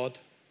your God.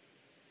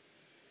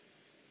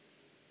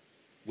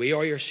 We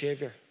are your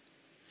Saviour.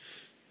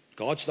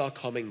 God's not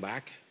coming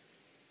back.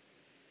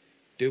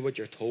 Do what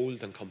you're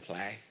told and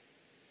comply.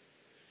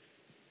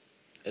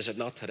 Is it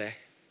not today?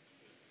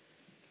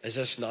 Is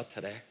this not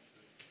today?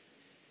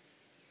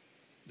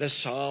 This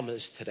psalm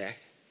is today.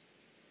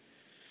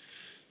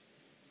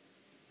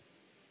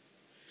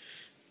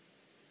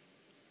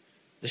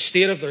 The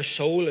state of their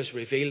soul is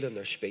revealed in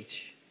their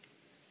speech.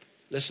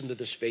 Listen to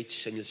the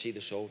speech and you'll see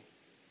the soul.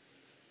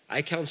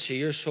 I can't see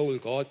your soul.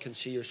 God can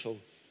see your soul.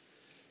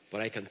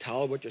 But I can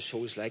tell what your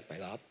soul's like by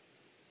that.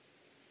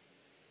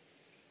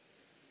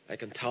 I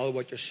can tell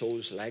what your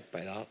soul's like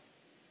by that.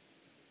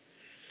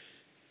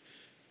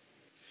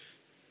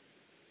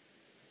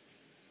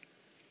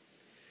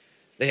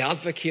 They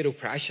advocate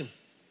oppression.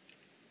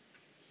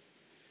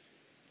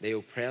 They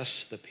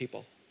oppress the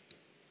people.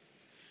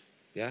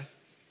 Yeah?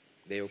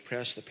 They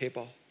oppress the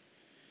people.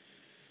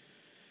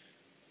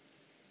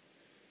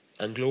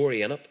 And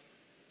glory in it.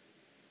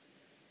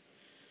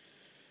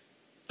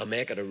 And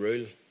make it a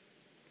rule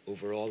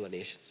over all the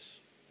nations.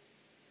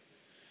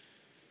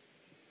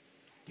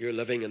 You're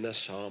living in this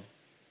psalm.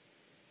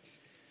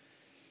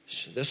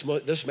 This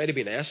might have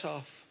been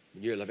Asaph.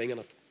 You're living in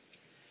it.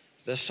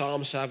 This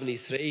Psalm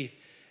 73,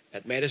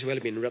 it might as well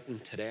have been written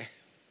today.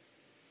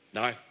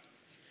 Now.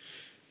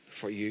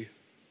 For you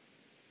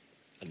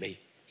and me.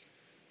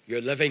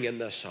 You're living in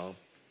this psalm.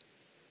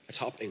 It's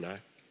happening now.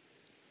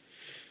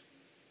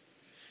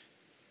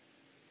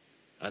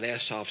 And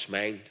Asaph's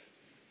mind,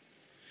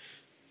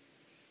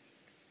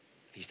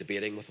 he's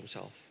debating with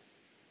himself.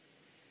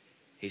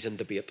 He's in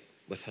debate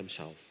with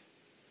himself.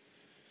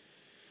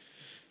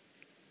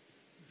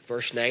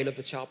 Verse 9 of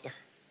the chapter.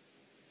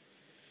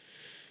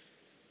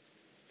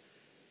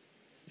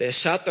 They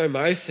set their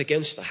mouth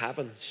against the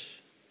heavens,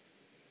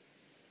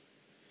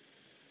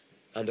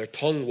 and their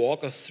tongue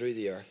walketh through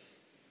the earth.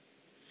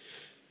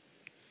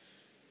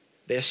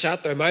 They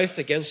set their mouth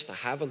against the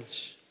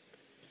heavens,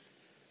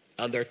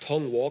 and their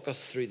tongue walketh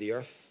through the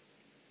earth.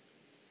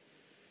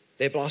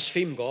 They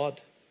blaspheme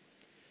God,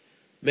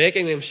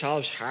 making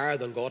themselves higher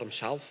than God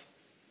himself,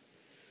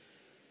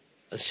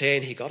 and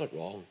saying he got it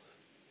wrong.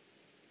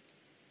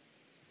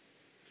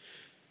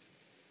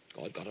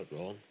 God got it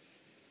wrong.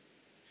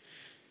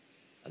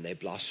 And they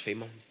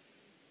blaspheme him.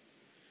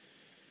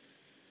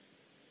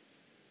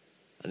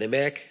 And they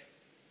make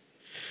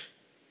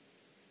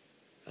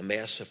a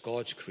mess of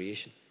God's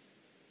creation.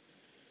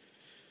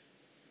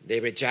 They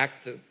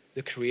reject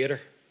the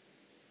Creator.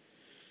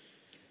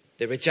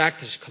 They reject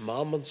his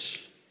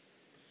commandments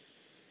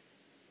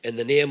in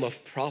the name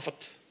of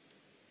profit.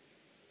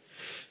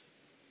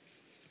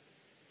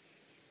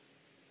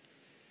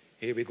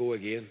 Here we go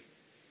again.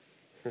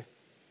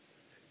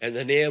 In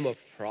the name of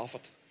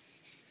profit.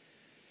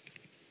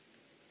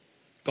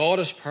 God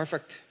is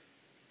perfect.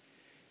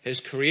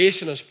 His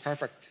creation is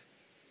perfect.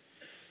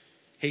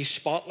 He's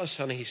spotless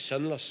and he's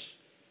sinless.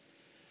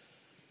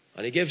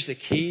 And he gives the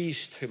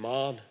keys to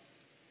man.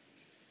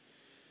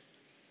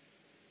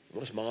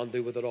 What does man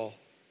do with it all?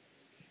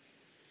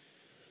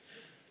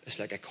 It's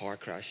like a car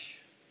crash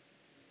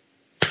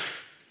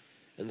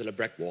into the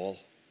brick wall.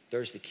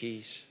 There's the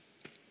keys.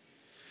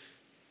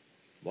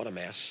 What a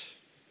mess.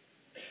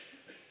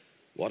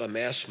 What a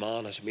mess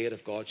man has made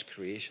of God's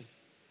creation.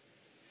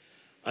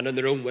 And in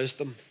their own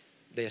wisdom,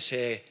 they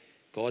say,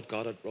 God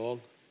got it wrong.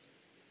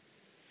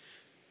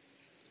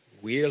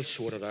 We'll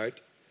sort it out.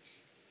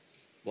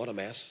 What a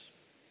mess.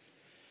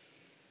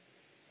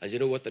 And you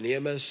know what the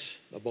name is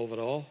above it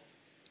all?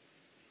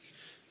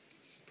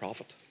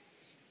 Profit.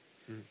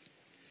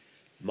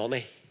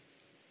 Money.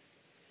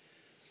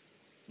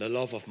 The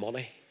love of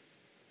money.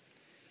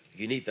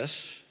 You need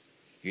this.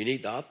 You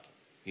need that.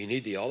 You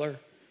need the other.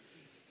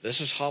 This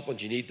has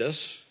happened. You need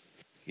this.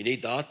 You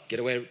need that. Get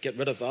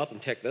rid of that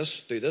and take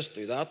this. Do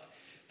that.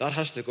 That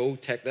has to go.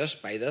 Take this.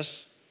 Buy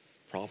this.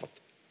 Profit.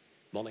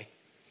 Money.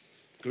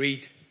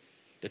 Greed.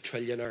 The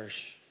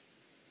trillionaires.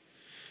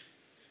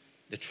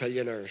 The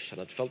trillionaires. And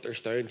it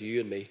filters down to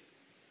you and me.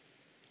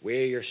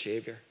 We're your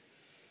Saviour.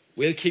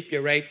 We'll keep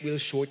you right. We'll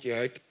sort you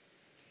out.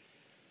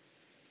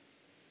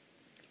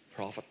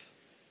 Profit.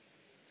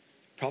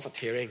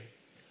 Profiteering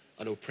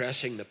and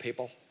oppressing the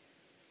people.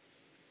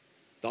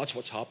 That's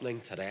what's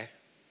happening today.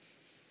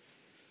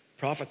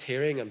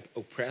 Profiteering and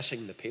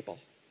oppressing the people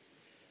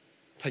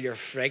till you're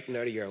frightened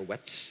out of your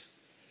wits.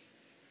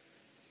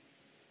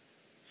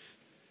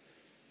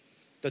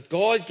 Did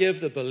God give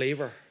the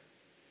believer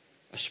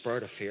a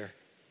spirit of fear?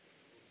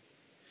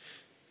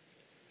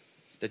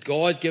 Did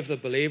God give the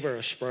believer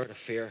a spirit of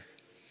fear?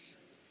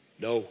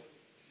 No.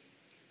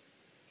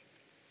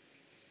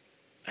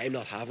 I'm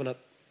not having it.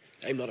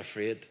 I'm not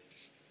afraid.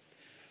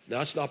 Now,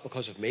 that's not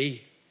because of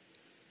me,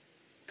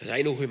 because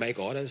I know who my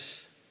God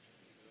is.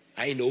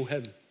 I know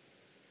Him.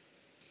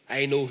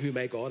 I know who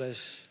my God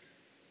is.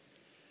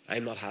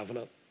 I'm not having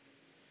it.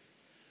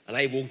 And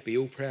I won't be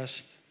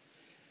oppressed.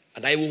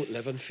 And I won't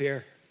live in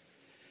fear.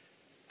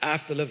 I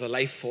have to live a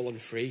life full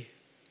and free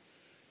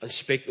and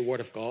speak the word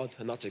of God.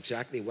 And that's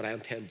exactly what I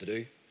intend to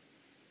do.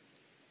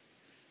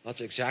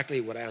 That's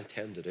exactly what I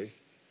intend to do.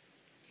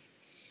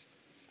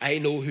 I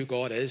know who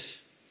God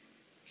is.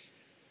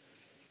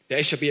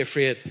 They should be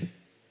afraid.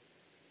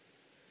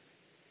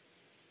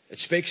 It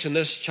speaks in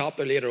this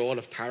chapter later on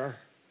of terror.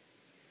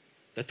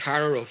 The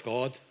terror of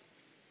God.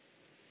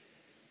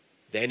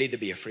 They need to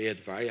be afraid,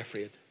 very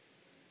afraid.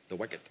 The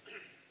wicked.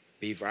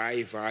 Be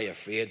very, very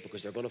afraid,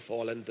 because they're going to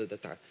fall into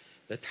the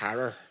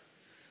terror.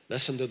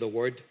 Listen to the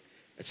word.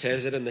 It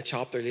says it in the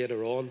chapter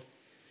later on.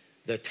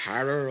 The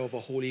terror of a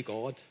holy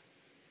God.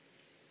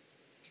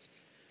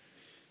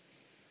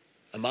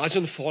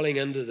 Imagine falling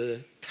into the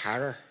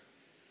terror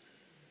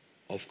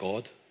of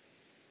God.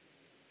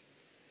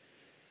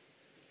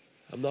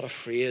 I'm not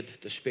afraid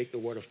to speak the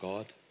word of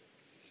God,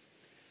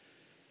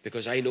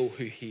 because I know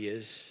who He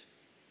is.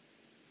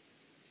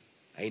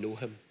 I know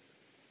Him.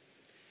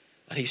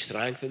 And He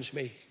strengthens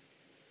me.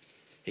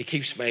 He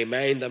keeps my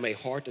mind and my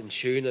heart in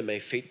tune and my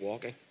feet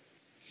walking.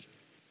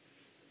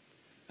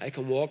 I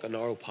can walk a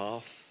narrow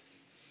path,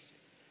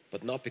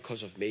 but not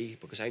because of me,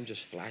 because I'm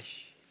just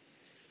flesh.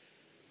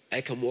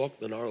 I can walk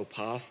the narrow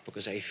path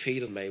because I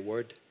feed on my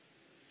word,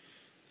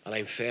 and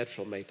I'm fed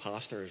from my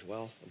pastor as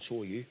well, and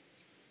so are you.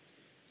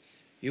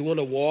 You want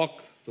to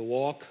walk the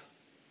walk,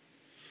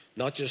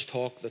 not just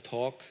talk the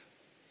talk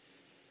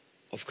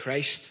of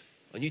Christ,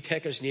 and you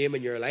take His name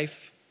in your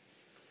life.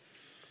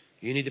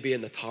 You need to be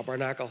in the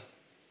tabernacle.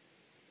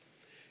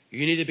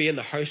 You need to be in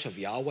the house of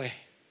Yahweh,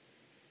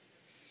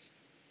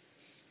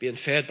 being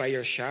fed by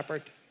your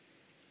shepherd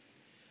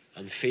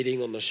and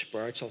feeding on the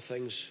spiritual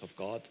things of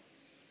God.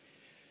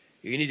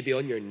 You need to be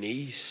on your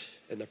knees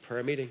in the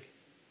prayer meeting.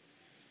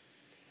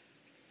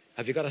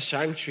 Have you got a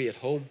sanctuary at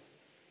home?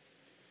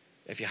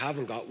 If you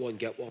haven't got one,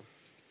 get one.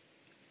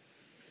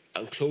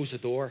 And close the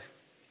door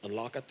and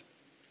lock it.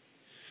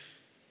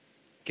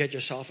 Get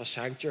yourself a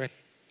sanctuary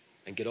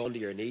and get onto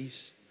your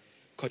knees,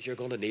 because you're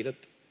going to need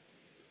it.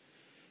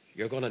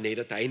 You're going to need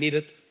it. I need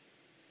it.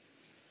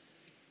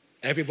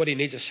 Everybody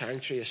needs a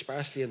sanctuary,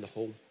 especially in the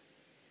home.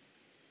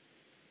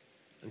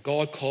 And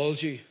God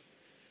calls you.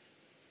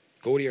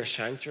 Go to your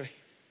sanctuary.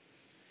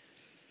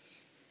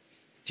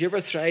 Do you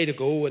ever try to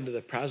go into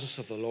the presence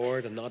of the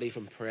Lord and not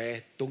even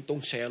pray?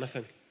 Don't say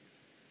anything.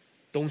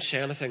 Don't say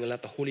anything and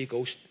let the Holy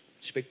Ghost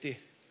speak to you.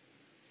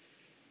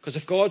 Because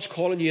if God's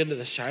calling you into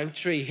the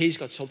sanctuary, He's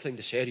got something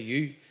to say to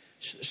you.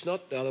 It's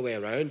not the other way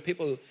around.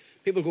 People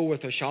go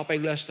with their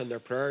shopping list and their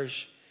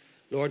prayers.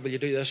 Lord, will you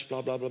do this?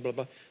 Blah, blah, blah, blah,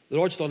 blah. The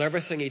Lord's done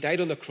everything. He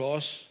died on the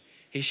cross.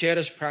 He shed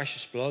His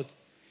precious blood.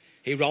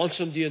 He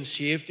ransomed you and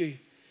saved you.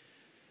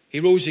 He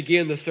rose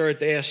again the third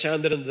day,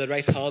 ascended into the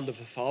right hand of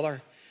the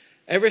Father.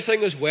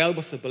 Everything is well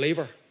with the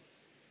believer.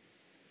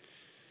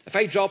 If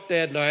I drop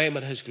dead now, I'm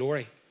in His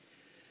glory.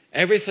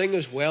 Everything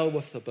is well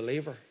with the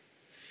believer.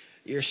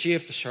 You're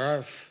saved to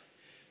serve.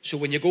 So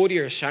when you go to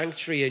your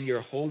sanctuary in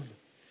your home,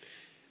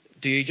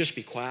 do you just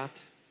be quiet?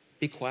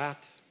 Be quiet.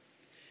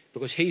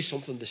 Because He's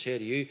something to say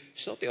to you.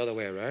 It's not the other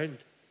way around.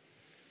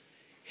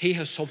 He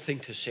has something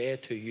to say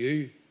to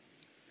you.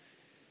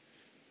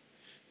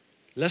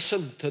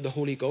 Listen to the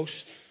Holy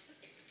Ghost.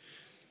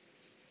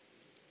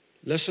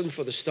 Listen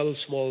for the still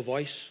small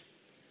voice.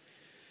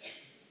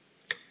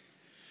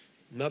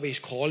 Maybe He's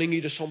calling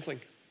you to something.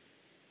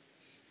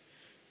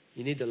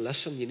 You need to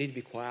listen. You need to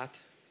be quiet.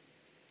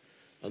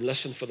 And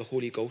listen for the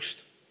Holy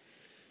Ghost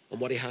and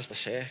what He has to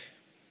say.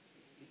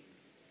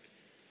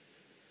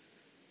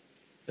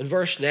 In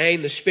verse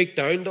 9, they speak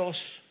down to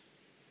us.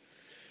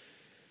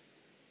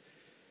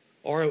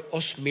 Or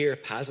us mere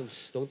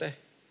peasants, don't they?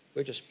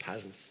 We're just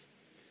peasants.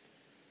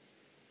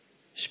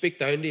 Speak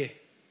down to you.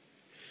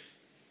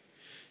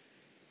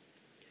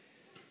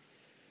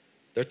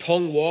 Their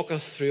tongue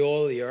walketh through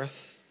all the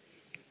earth.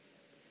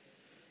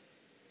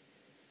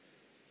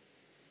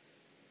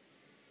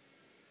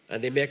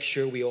 And they make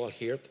sure we all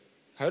hear it.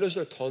 How does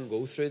their tongue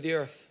go through the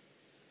earth?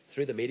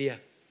 Through the media.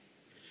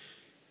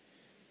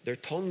 Their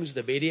tongue's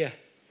the media.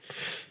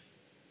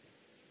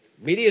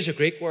 Media is a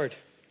Greek word.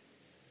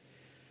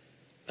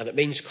 And it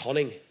means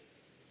cunning.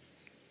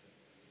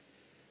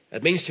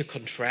 It means to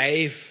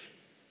contrive.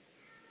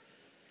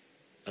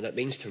 And it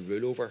means to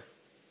rule over.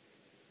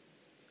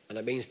 And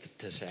it means to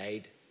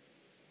decide.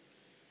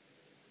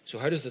 So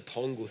how does the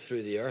tongue go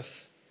through the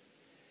earth?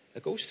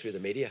 It goes through the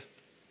media.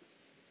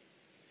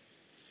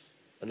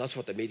 And that's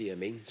what the media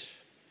means.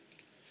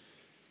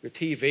 Your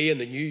TV and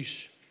the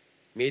news,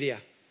 media.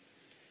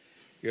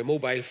 Your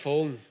mobile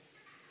phone,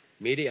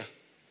 media.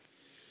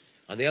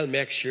 And they'll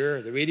make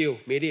sure, the radio,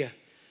 media,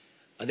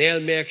 and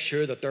they'll make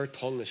sure that their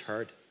tongue is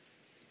heard.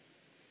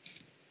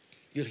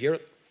 You'll hear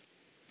it.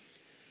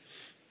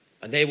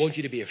 And they want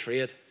you to be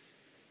afraid.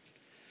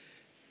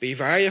 Be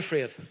very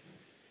afraid.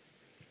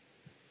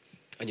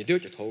 And you do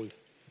what you're told.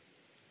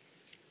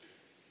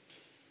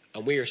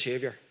 And we're your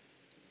Saviour.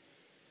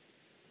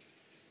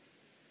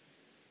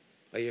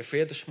 Are you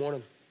afraid this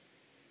morning?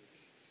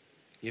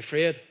 You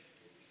afraid?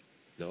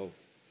 No.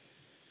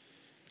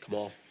 Come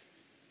on.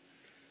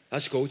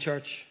 Let's go,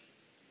 church.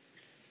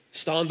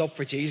 Stand up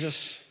for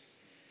Jesus.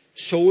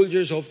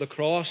 Soldiers of the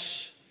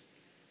cross.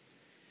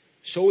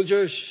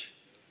 Soldiers,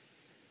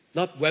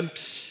 not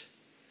wimps.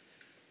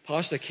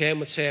 Pastor Ken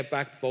would say a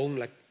backbone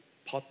like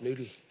pot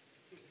noodle.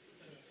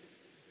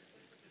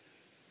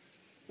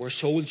 We're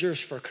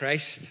soldiers for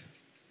Christ.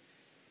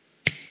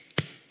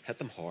 Hit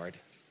them hard.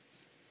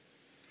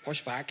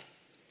 Push back.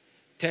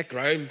 Take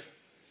ground.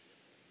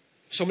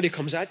 Somebody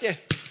comes at you,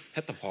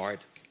 hit them hard.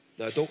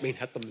 Now, I don't mean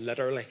hit them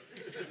literally.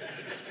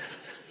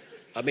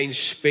 I mean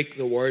speak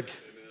the word.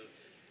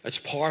 It's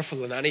powerful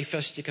than any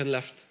fist you can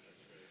lift.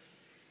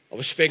 I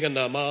was speaking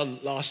to a man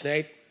last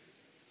night.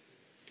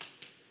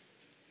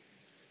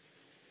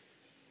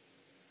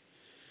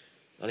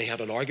 And he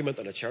had an argument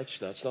in a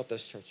church. Now, it's not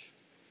this church.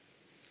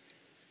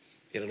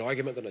 He had an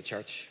argument in a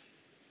church.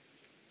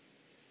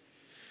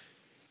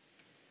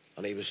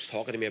 And he was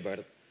talking to me about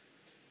it.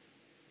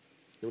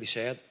 You know what he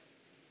said?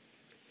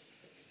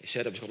 He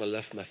said I was going to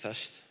lift my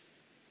fist.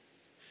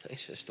 I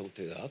says, don't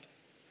do that.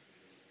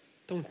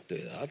 Don't do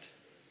that.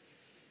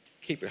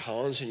 Keep your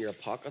hands in your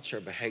pockets or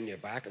behind your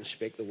back and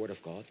speak the word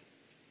of God.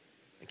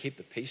 And keep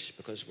the peace,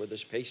 because where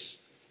there's peace,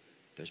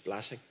 there's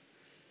blessing.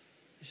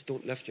 He said,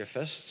 don't lift your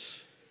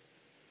fists.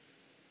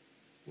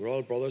 We're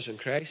all brothers in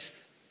Christ.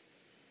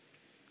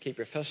 Keep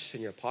your fists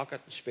in your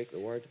pocket and speak the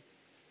word.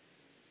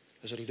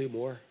 Because it'll do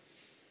more.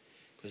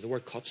 Because the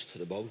word cuts to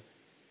the bone.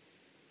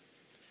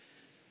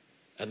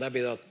 And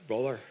maybe that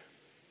brother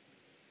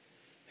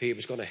who he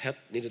was going to hit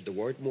needed the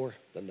word more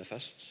than the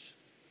fists.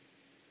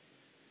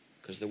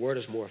 Because the word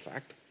is more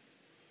effective.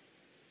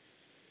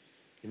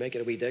 You might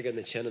get a wee dig in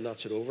the chin and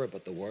that's it over,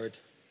 but the word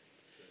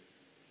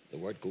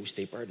goes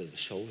deeper to the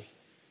soul.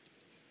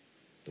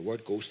 The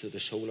word goes to the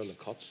soul and it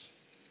cuts.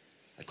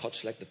 It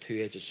cuts like the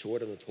two-edged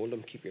sword, and I told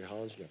him, keep your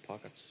hands in your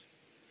pockets.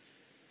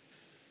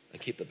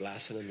 And keep the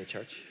blessing in the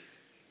church.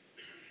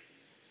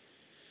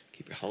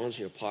 Keep your hands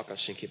in your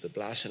pockets and keep the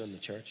blessing in the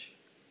church.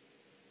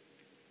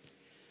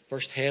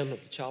 Verse 10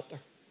 of the chapter.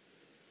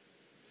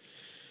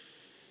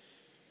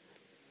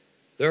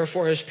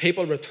 Therefore his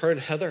people return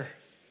hither,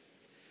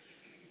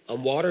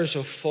 and waters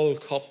of full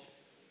cup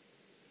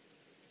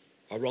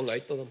are wrung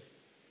out to them.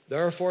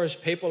 Therefore his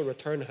people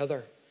return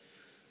hither,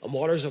 and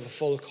waters of a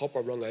full cup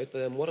are wrung out to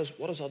them. What does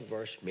that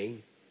verse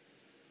mean?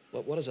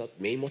 What does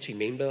that mean? What's he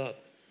mean by that?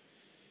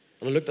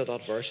 And I looked at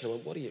that verse and I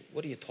went,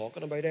 what are you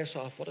talking about,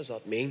 Asaph? What does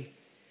that mean?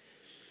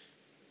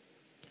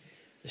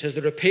 It says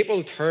that the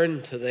people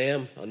turn to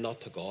them and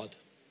not to God.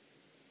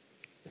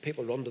 The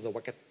people run to the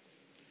wicked.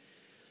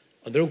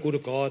 And they don't go to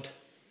God.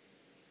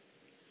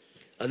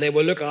 And they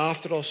will look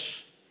after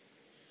us.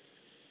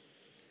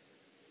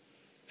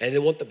 And they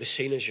want to be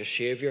seen as your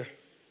Saviour.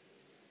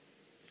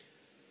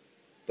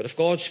 But if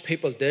God's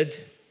people did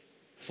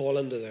fall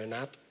into their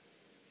net,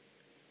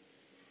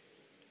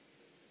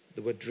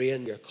 they would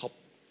drain your cup.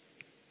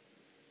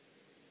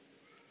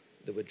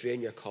 They would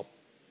drain your cup.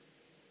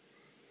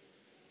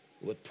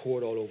 They would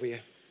pour it all over you.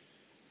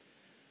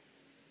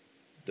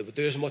 They would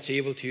do as much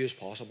evil to you as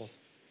possible.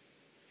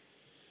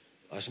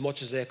 As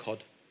much as they could.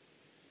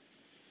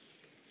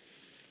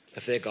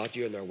 If they got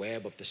you in their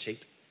web of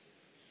deceit.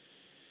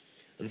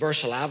 In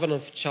verse 11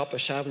 of chapter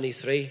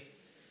 73.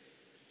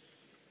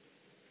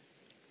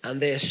 And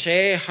they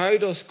say, how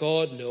doth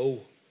God know?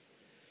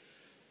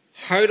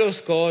 How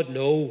doth God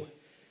know?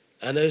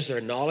 And is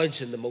there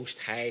knowledge in the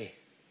Most High?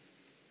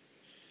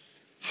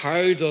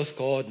 How doth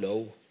God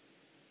know?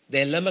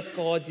 They limit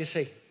God, you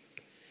see.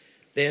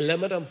 They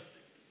limit him.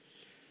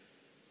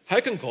 How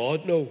can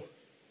God know?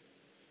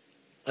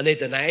 And they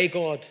deny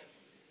God.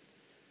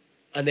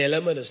 And they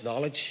limit his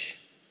knowledge.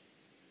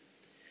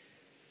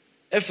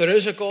 If there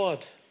is a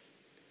God,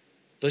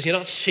 does he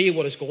not see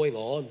what is going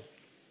on?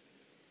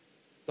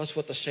 That's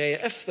what they say.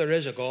 If there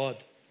is a God,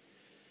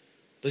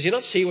 Does he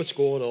not see what's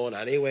going on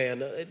anyway?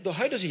 And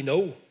how does he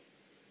know?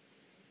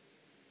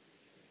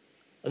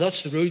 And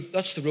that's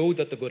the road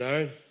that they go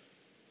down.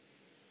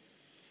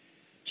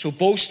 So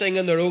boasting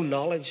in their own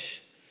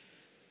knowledge,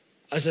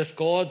 as if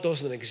God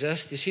doesn't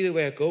exist. Do you see the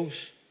way it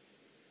goes?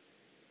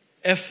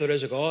 If there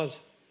is a God,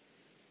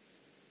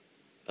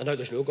 and now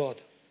there's no God.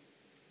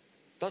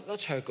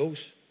 That's how it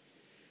goes.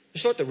 They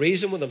start to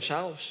reason with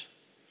themselves.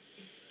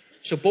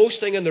 So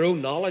boasting in their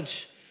own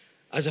knowledge,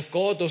 as if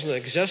God doesn't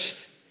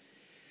exist,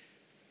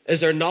 is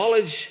their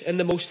knowledge in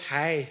the Most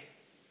High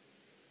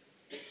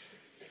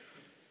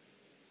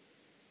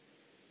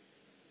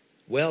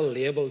well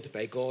labelled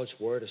by God's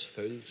word as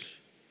fools?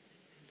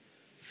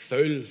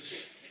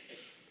 Fools.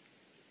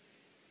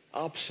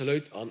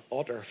 Absolute and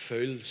utter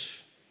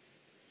fools.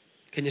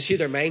 Can you see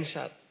their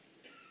mindset?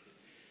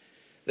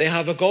 They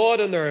have a God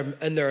in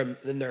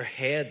their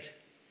head.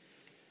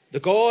 The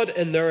God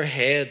in their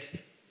head,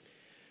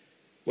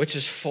 which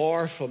is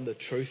far from the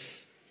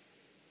truth.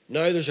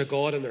 Now there's a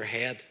God in their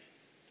head,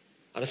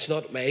 and it's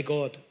not my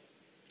God.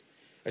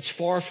 It's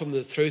far from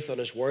the truth on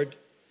His word.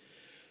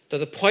 To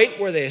the point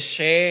where they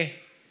say,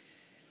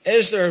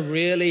 is there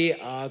really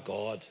a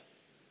God? Do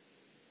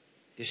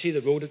you see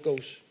the road it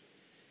goes?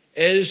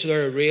 Is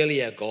there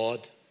really a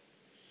God?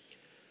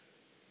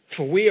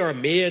 For we are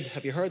made.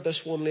 Have you heard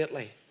this one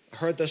lately? I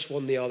heard this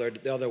one the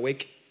other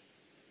week.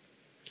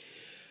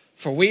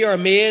 For we are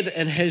made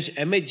in His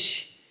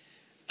image,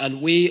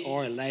 and we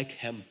are like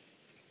Him.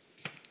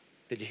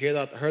 Did you hear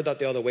that? I heard that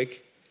the other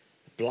week.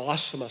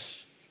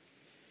 Blasphemous.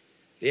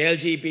 The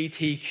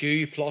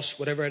LGBTQ plus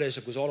whatever it is,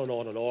 it goes on and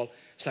on and on.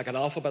 It's like an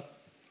alphabet.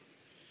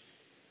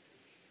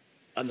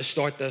 And they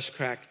start this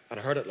crack, and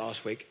I heard it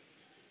last week.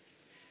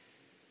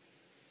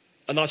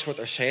 And that's what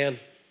they're saying.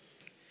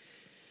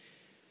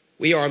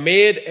 We are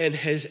made in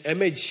His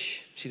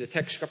image. See, they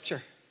take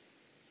scripture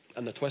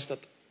and they twist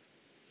it.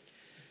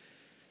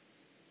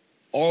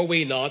 Are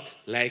we not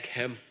like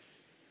Him?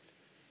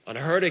 And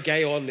I heard a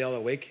guy on the other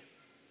week,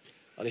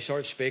 and he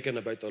started speaking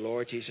about the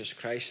Lord Jesus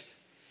Christ.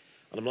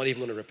 And I'm not even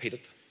going to repeat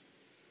it.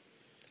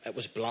 It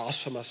was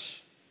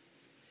blasphemous.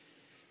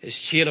 His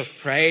chain of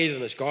pride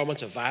and his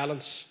garments of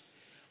violence.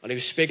 And he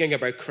was speaking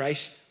about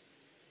Christ.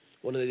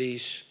 One of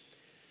these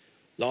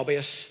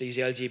lobbyists, these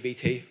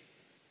LGBT.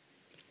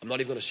 I'm not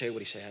even going to say what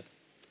he said.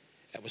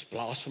 It was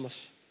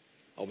blasphemous.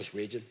 I was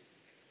raging.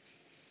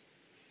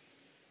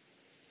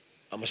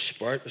 And my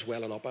spirit was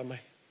welling up in me.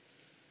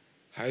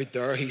 How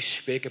dare he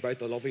speak about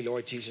the lovely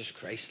Lord Jesus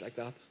Christ like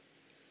that?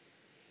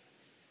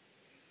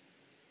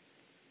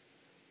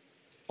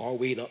 Are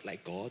we not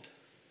like God?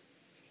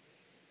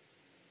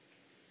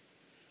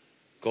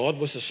 God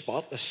was the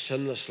spotless,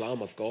 sinless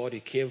Lamb of God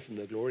who came from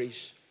the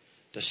glories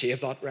to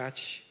save that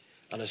wretch,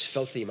 and his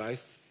filthy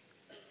mouth,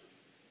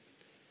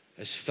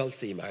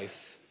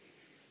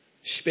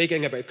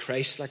 speaking about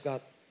Christ like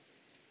that.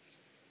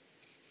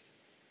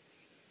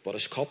 But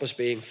his cup is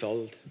being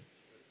filled.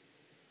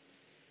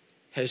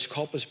 His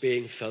cup is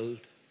being filled.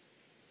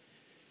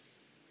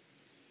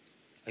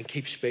 And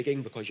keep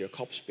speaking, because your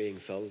cup's being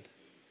filled.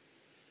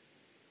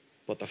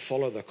 But the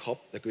fuller the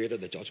cup, the greater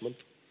the judgment.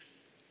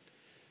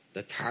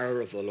 The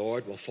terror of the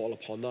Lord will fall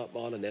upon that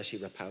man unless he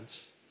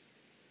repents.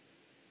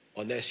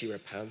 Unless he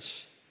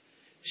repents.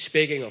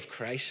 Speaking of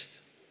Christ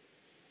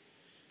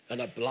in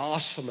a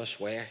blasphemous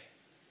way.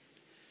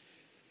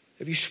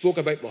 If you spoke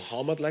about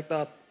Muhammad like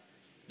that,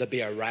 there'd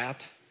be a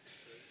riot.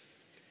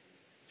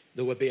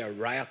 There would be a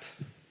riot.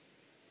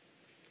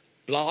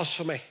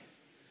 Blasphemy.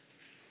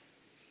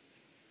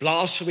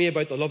 Blasphemy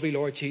about the lovely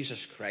Lord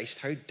Jesus Christ.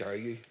 How dare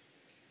you?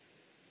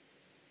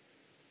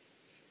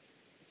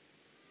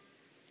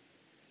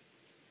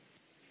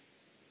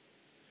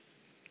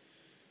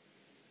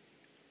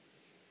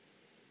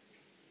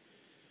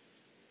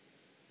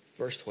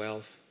 Verse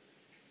 12.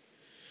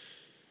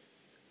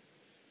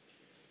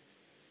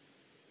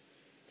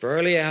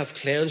 Verily I have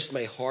cleansed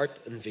my heart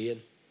in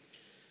vain,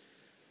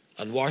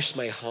 and washed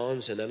my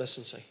hands in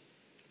innocency.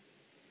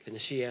 Can you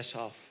see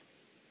Asaph?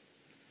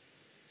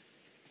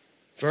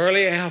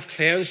 Verily I have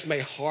cleansed my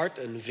heart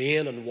in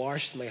vain, and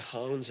washed my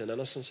hands in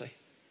innocency.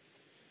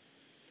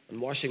 And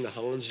washing the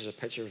hands is a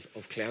picture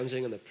of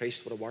cleansing, and the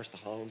priest would have washed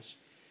the hands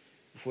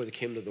before they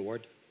came to the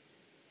word,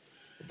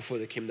 before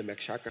they came to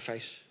make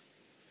sacrifice.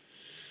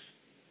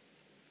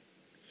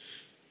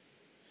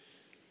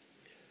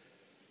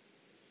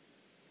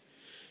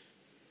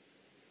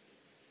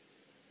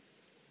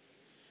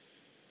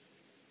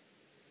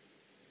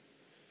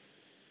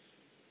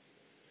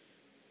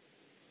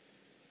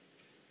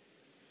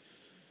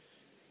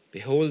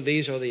 Behold,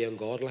 these are the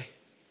ungodly.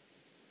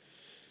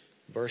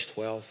 Verse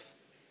 12.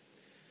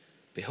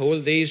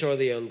 Behold, these are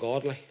the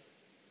ungodly,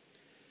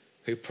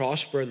 who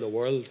prosper in the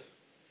world,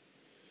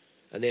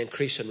 and they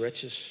increase in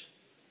riches.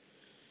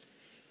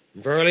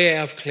 Verily I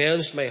have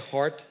cleansed my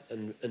heart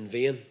in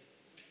vain,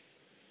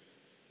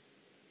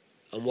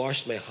 and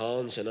washed my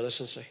hands in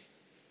innocency.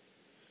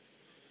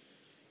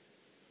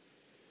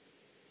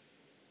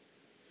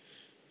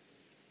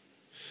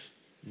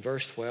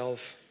 Verse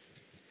 12.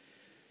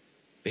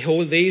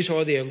 Behold, these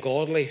are the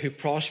ungodly who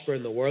prosper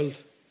in the world.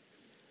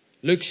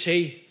 Look,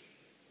 see.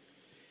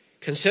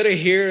 Consider,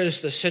 here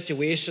is the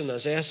situation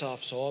as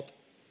Asaph saw it.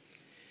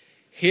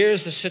 Here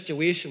is the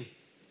situation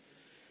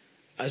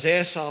as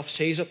Asaph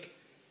sees it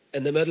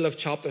in the middle of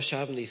chapter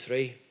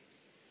 73.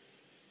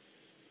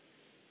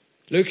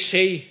 Look,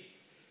 see.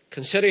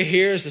 Consider,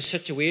 here is the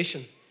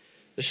situation,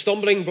 the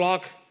stumbling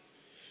block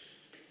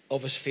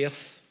of his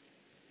faith.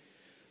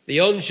 The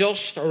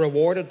unjust are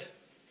rewarded,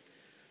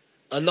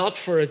 and not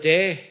for a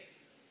day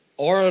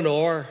or an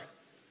hour,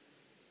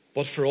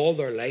 but for all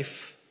their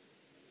life.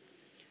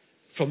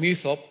 From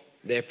youth up,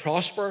 they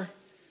prosper,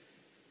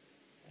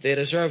 they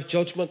deserve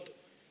judgment,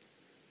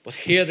 but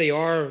here they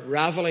are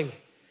reveling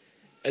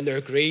in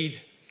their greed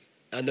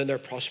and in their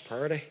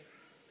prosperity.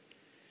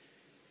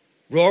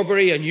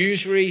 Robbery and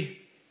usury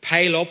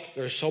pile up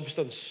their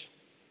substance.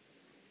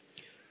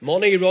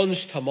 Money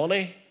runs to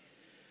money.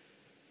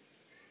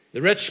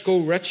 The rich go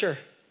richer,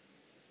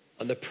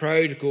 and the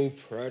proud go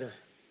prouder.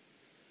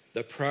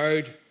 The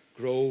proud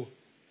grow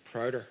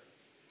prouder.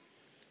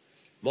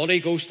 Money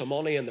goes to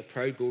money, and the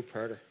proud go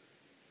prouder.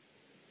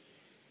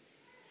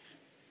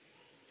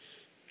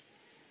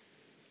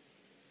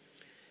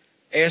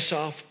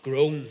 Asaph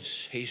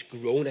groans. He's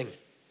groaning.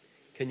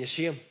 Can you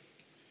see him?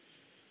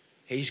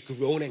 He's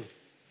groaning.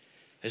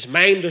 His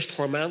mind is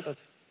tormented.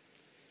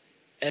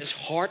 His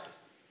heart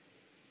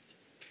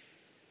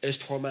is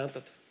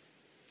tormented.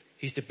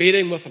 He's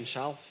debating with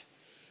himself,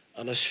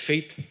 and his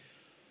feet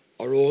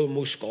are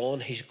almost gone.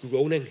 He's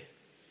groaning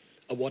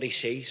at what he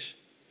sees.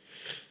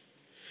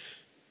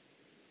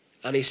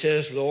 And he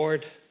says,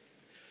 Lord,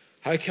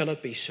 how can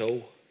it be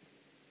so?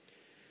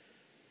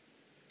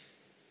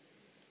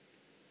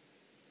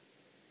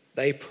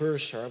 Thy poor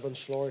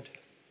servants, Lord,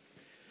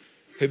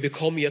 who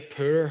become yet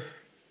poorer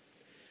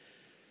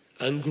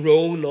and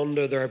groan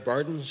under their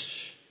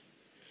burdens,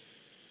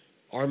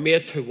 are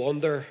made to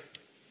wonder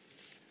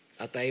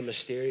at thy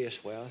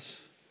mysterious ways.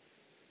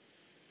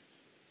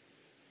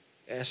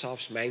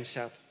 Asaph's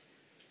mindset.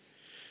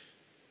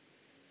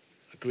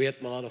 A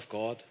great man of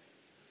God,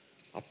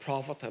 a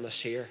prophet and a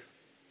seer.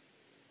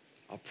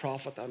 A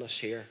prophet and a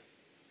seer.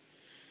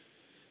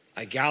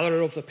 A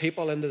gatherer of the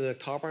people into the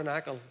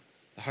tabernacle,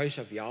 the house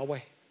of Yahweh.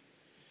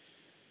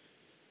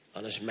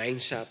 And his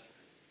mindset,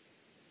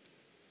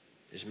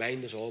 his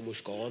mind is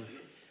almost gone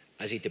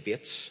as he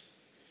debates.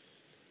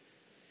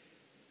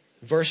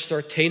 Verse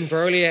 13,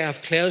 verily I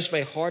have cleansed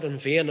my heart in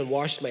vain and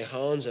washed my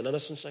hands in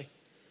innocency.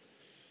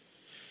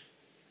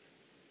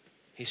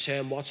 He's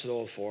saying, what's it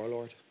all for,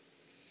 Lord?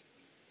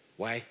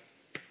 Why?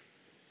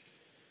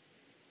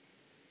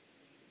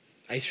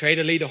 I try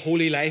to lead a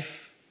holy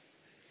life.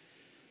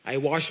 I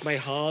wash my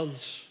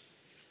hands,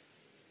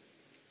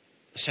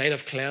 a sign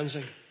of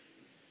cleansing.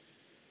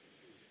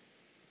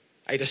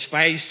 I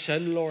despise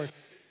sin, Lord.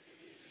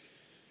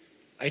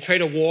 I try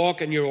to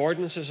walk in your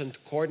ordinances and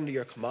according to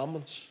your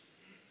commandments.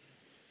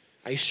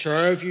 I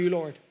serve you,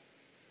 Lord.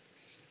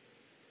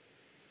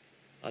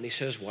 And he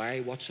says, why?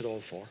 What's it all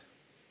for?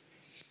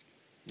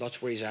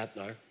 That's where he's at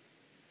now.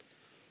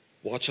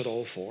 What's it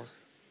all for?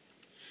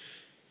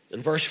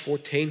 In verse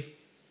 14,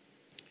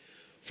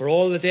 for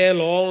all the day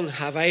long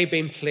have I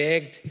been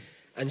plagued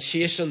and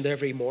chastened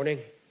every morning.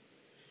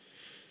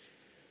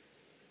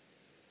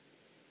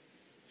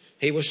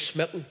 He was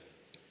smitten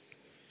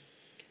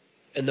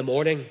in the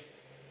morning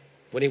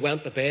when he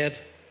went to bed.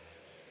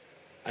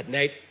 At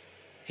night,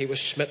 he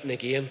was smitten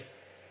again.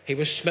 He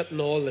was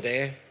smitten all the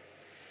day.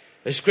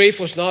 His grief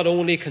was not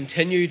only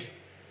continued,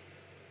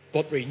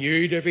 but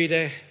renewed every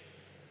day.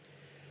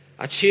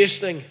 A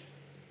chastening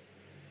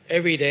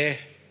every day,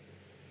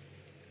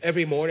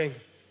 every morning,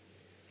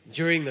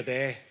 during the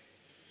day,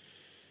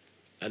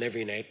 and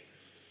every night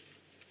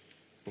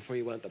before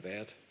he went to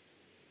bed.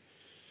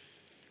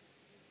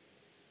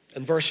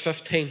 In verse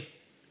 15,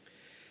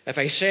 if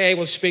I say I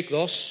will speak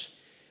thus,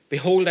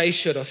 behold, I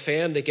should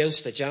offend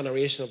against the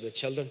generation of the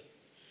children.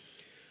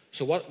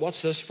 So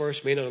what's this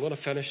verse meaning? I'm going to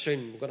finish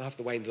soon. We're going to have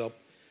to wind it up.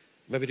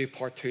 Maybe do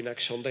part 2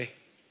 next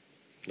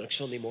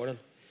Sunday morning.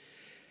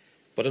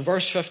 But in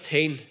verse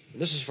 15,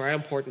 and this is very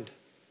important.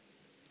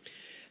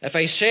 If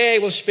I say I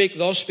will speak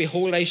thus,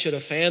 behold, I should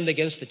offend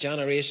against the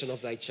generation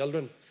of thy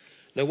children.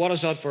 Now what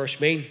does that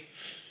verse mean?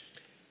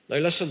 Now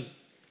listen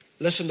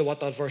to what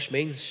that verse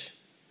means.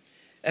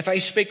 If I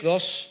speak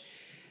thus,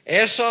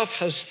 Asaph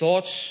has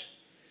thoughts,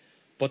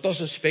 but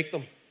doesn't speak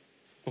them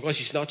because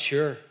he's not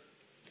sure.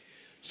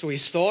 So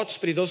he's thoughts,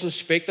 but he doesn't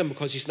speak them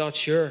because he's not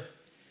sure.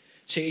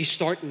 See, he's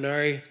starting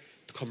now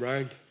to come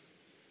round.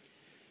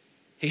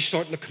 He's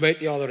starting to come out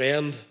the other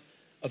end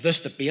of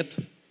this debate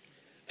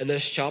in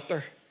this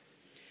chapter.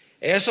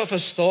 Asaph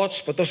has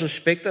thoughts, but doesn't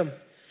speak them.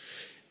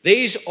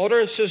 These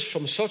utterances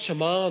from such a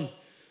man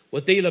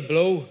would deal a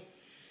blow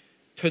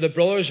to the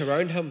brothers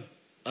around him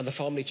and the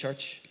family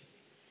church.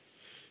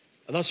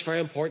 And that's very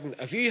important.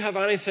 If you have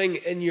anything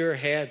in your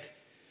head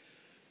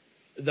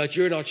that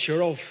you're not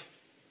sure of,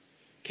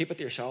 keep it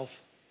to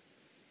yourself.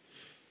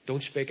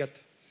 Don't speak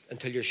it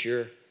until you're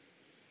sure.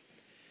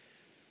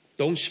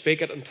 Don't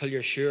speak it until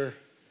you're sure.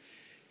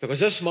 Because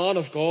this man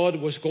of God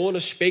was going to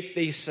speak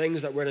these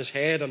things that were in his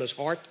head and his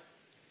heart,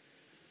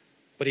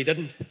 but he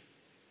didn't.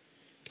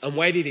 And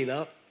why did he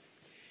not?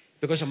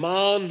 Because a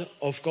man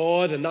of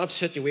God in that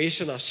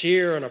situation, a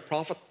seer and a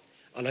prophet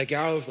and a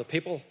guard of the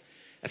people,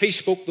 if he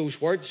spoke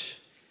those words,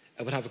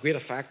 it would have a great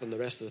effect on the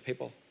rest of the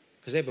people.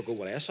 Because they would go,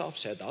 well, Asaph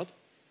said that.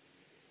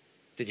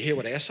 Did you hear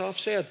what Asaph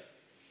said?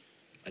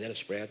 And then it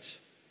spreads.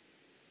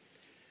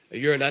 Are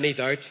you in any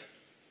doubt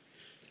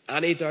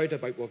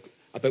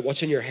about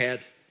what's in your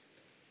head,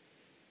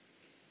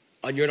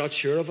 and you're not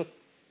sure of it,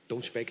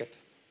 don't speak it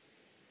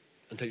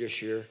until you're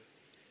sure.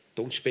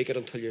 Don't speak it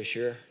until you're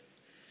sure.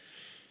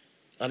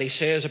 And he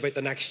says about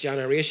the next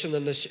generation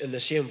in the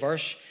same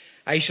verse,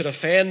 I should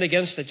offend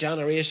against the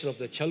generation of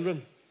the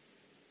children.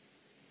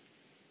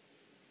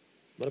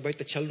 What about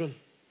the children?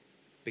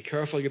 Be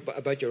careful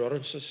about your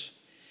utterances.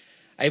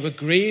 I would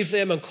grieve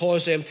them and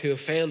cause them to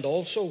offend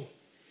also.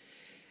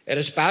 It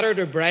is better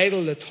to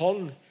bridle the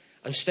tongue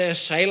and stay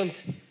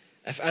silent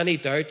if any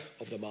doubt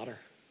of the matter.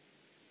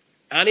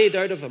 Any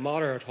doubt of the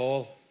matter at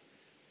all,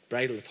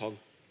 bridle the tongue.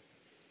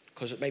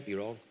 Because it might be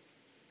wrong.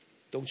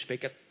 Don't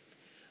speak it.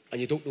 And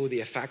you don't know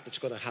the effect it's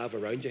going to have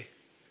around you.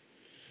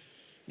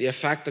 The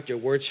effect that your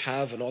words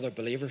have on other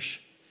believers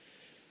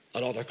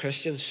and other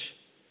Christians.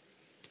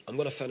 I'm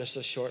going to finish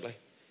this shortly.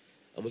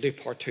 And we'll do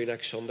part 2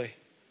 next Sunday.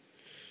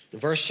 In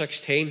verse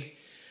 16,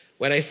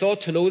 when I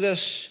thought to know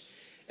this,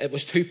 it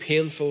was too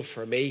painful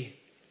for me.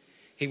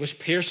 He was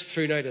pierced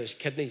through now to his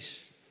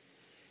kidneys.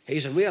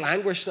 He's in real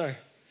anguish now.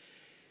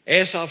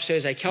 Asaph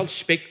says, I can't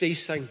speak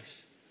these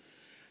things.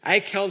 I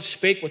can't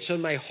speak what's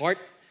in my heart.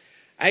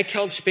 I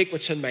can't speak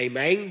what's in my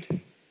mind.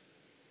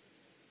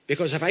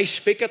 Because if I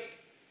speak it,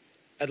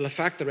 it'll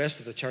affect the rest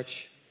of the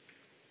church.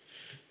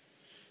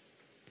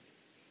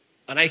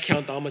 And I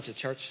can't damage the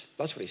church.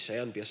 That's what he's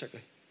saying,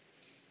 basically.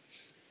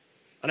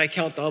 And I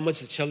can't damage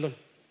the children,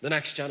 the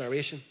next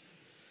generation.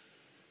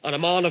 And a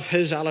man of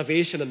his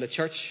elevation in the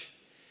church,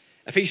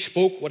 if he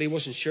spoke what he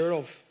wasn't sure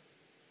of,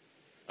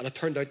 and it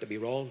turned out to be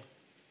wrong,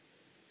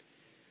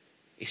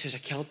 he says, I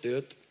can't do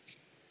it.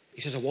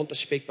 He says, I want to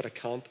speak, but I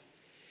can't.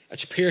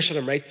 It's piercing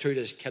him right through to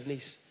his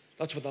kidneys.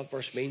 That's what that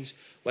verse means.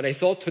 When I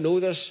thought to know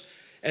this,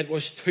 it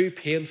was too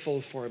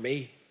painful for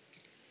me.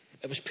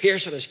 It was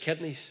piercing his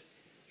kidneys.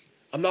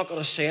 I'm not going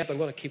to say it. I'm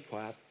going to keep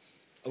quiet.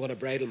 I'm going to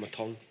bridle my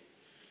tongue.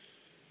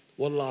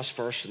 One last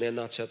verse, and then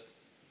that's it.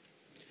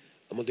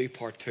 And we'll do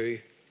part 2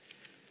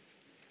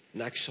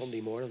 next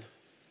Sunday morning.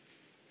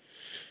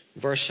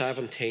 Verse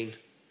 17.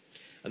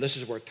 And this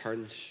is where it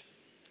turns.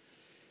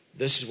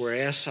 This is where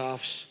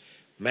Asaph's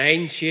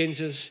mind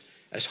changes,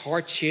 his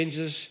heart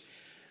changes,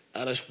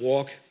 and his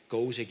walk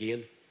goes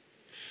again.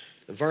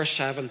 In verse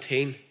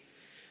 17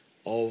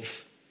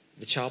 of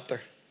the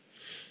chapter.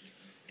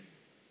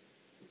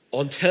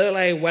 Until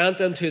I went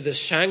into the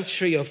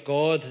sanctuary of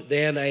God,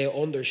 then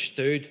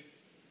understood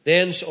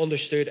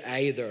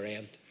I their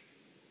end.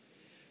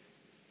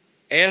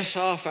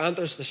 Asaph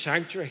enters the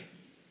sanctuary.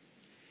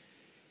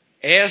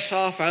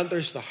 Asaph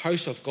enters the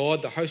house of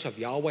God, the house of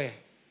Yahweh.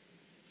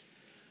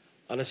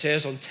 And it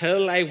says,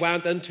 until I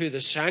went into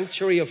the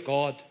sanctuary of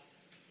God,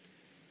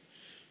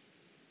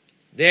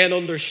 then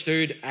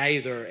understood I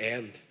their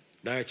end.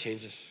 Now it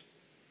changes.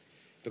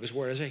 Because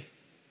where is he?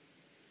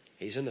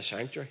 He's in the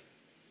sanctuary.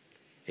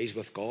 He's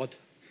with God.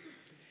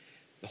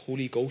 The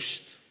Holy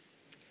Ghost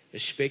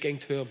is speaking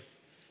to him,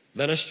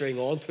 ministering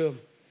on to him.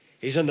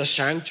 He's in the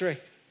sanctuary.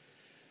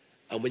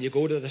 And when you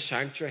go to the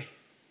sanctuary,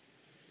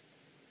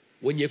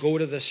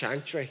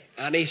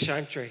 any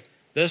sanctuary,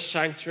 this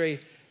sanctuary,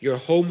 your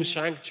home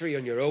sanctuary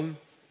on your own,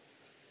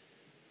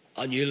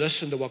 and you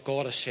listen to what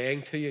God is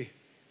saying to you,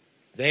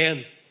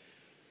 then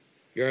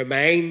your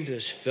mind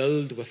is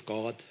filled with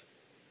God.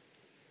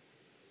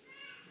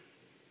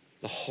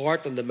 The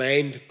heart and the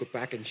mind go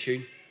back in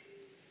tune.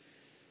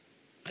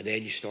 And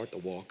then you start to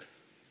walk.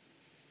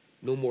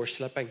 No more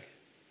slipping.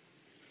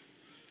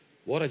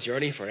 What a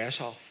journey for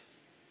Asaph.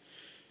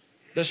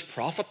 This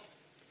prophet,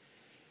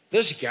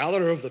 this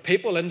gatherer of the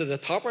people into the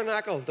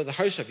tabernacle, to the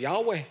house of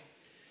Yahweh.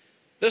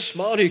 This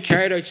man who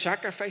carried out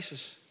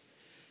sacrifices.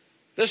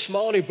 This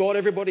man who brought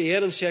everybody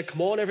in and said,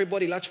 come on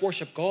everybody, let's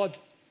worship God.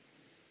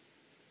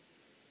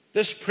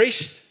 This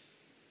priest.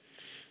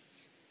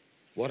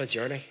 What a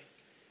journey.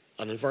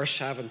 And in verse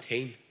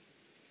 17,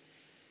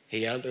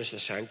 he enters the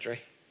sanctuary.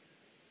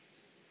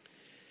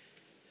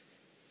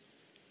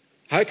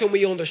 How can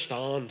we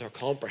understand or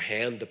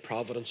comprehend the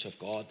providence of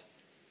God?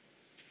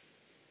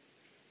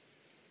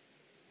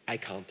 I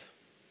can't.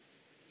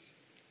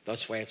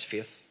 That's why it's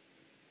faith.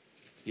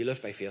 You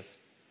live by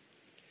faith.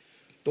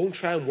 Don't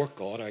try and work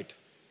God out.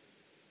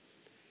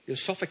 You'll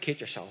suffocate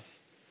yourself.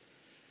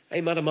 I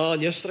met a man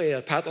yesterday at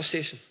a petrol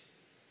station.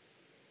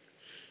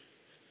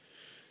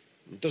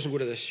 He doesn't go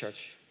to this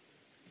church.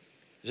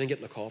 He's in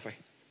getting a coffee.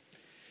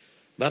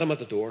 Met him at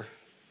the door.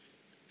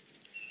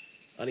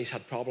 And he's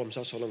had problems.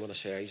 That's all I'm going to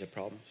say. He's had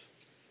problems.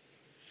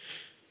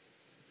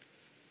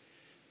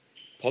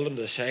 Pulled him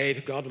to the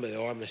side, grabbed him by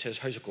the arm, and he says,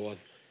 how's it going?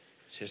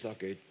 He says, not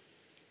good.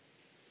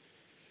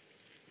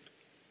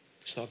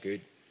 It's not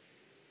good.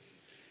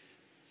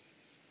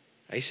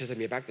 I said to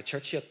him, "You back to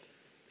church yet?"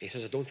 He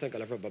says, "I don't think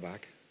I'll ever be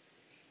back."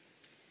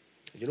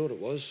 And you know what it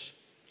was?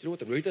 Do you know what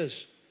the root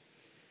is?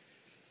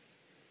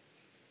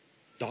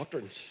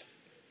 Doctrines.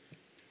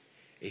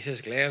 He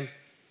says, "Glenn,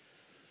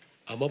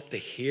 I'm up to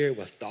here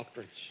with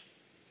doctrines.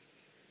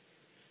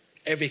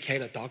 Every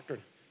kind of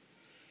doctrine."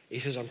 He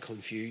says, "I'm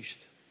confused.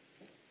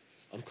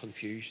 I'm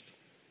confused."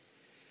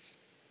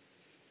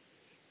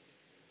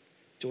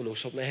 Do you know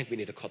something? I think we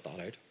need to cut that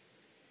out.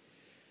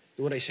 You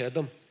know what I said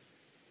to him?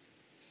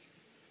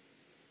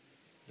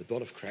 The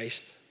blood of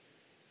Christ,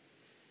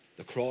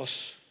 the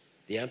cross,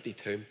 the empty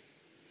tomb.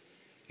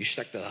 You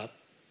stick to that.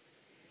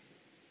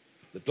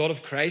 The blood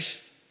of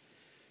Christ,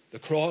 the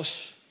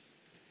cross,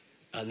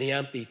 and the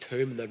empty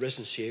tomb and the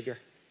risen Saviour.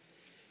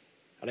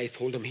 And I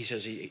told him, he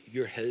says,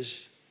 "You're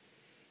his.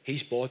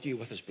 He's bought you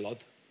with his blood."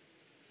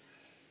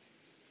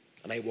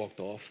 And I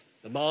walked off.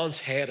 The man's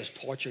head is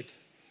tortured.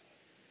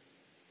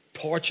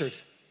 Tortured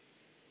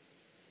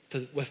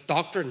with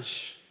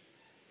doctrines,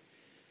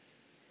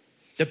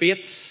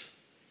 debates,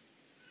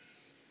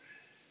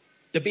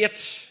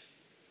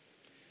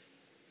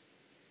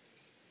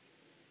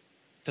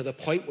 to the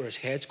point where his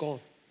head's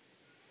gone.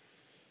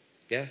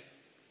 Yeah.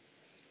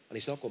 And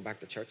he's not going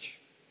back to church.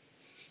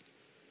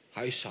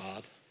 How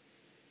sad.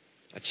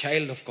 A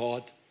child of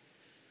God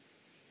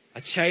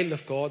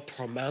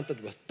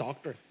tormented with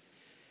doctrine.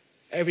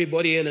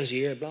 Everybody in his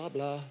ear, blah,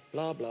 blah,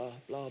 blah, blah,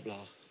 blah,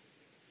 blah.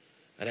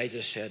 And I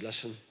just said,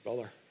 "Listen,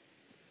 brother,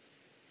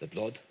 the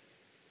blood,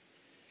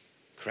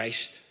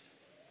 Christ,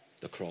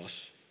 the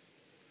cross,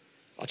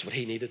 that's what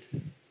he needed."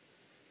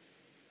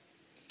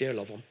 Dear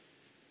love him.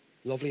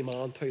 Lovely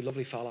man too,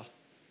 lovely fella.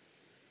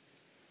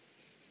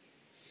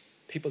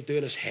 People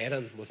doing his head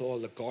in with all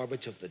the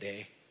garbage of the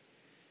day.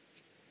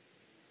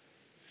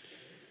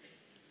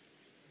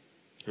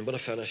 I'm going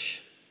to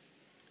finish.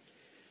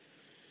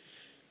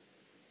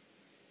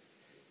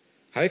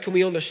 How can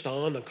we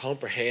understand and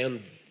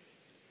comprehend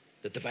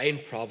the divine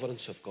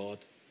providence of God?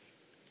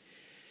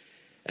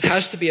 It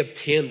has to be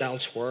obtained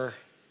elsewhere.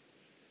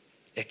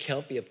 It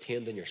can't be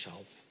obtained in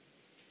yourself.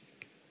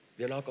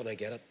 You're not going to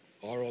get it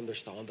or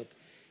understand it.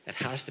 It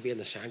has to be in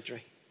the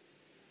sanctuary.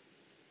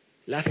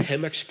 Let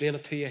him explain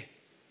it to you.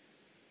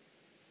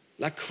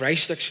 Let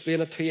Christ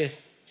explain it to you.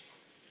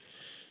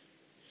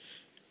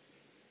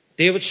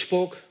 David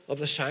spoke of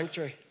the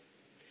sanctuary,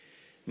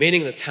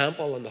 meaning the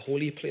temple and the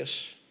holy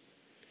place,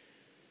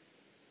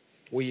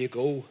 where you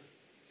go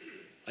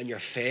and you're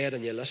fed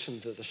and you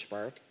listen to the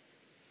Spirit,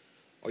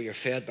 or you're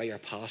fed by your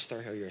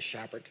pastor or your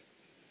shepherd.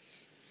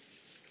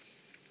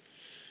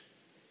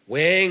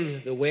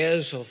 Weighing the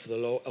ways of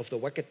the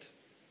wicked.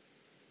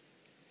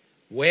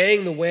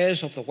 Weighing the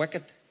ways of the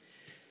wicked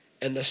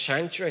in the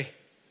sanctuary,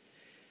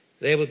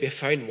 they will be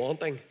found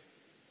wanting,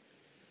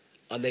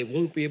 and they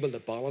won't be able to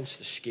balance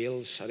the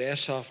scales. And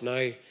Asaph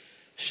now,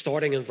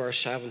 starting in verse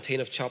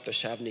 17 of chapter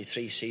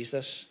 73, sees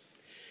this.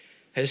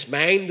 His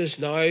mind is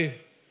now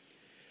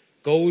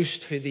goes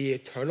to the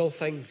eternal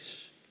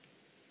things.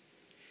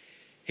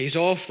 He's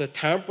off the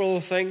temporal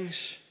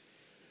things,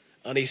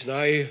 and he's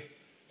now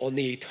on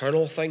the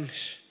eternal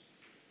things.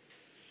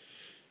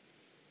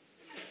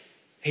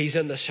 He's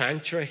in the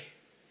sanctuary.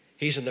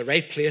 He's in the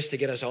right place to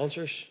get his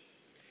answers.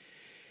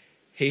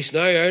 He's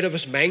now out of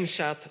his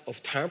mindset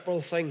of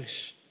temporal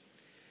things,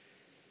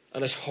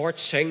 and his heart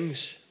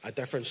sings a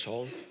different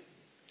song.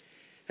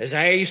 His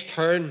eyes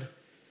turn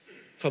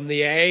from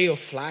the eye of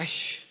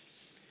flesh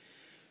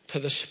to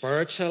the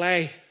spiritual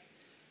eye,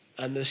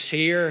 and the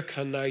seer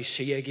can now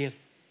see again.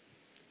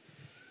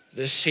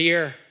 The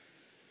seer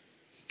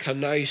can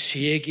now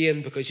see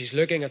again because he's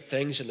looking at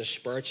things in the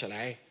spiritual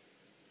eye.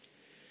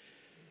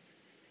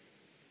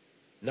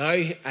 Now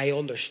I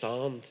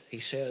understand, he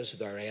says,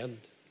 their end.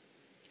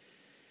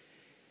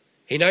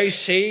 He now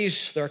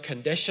sees their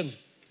condition,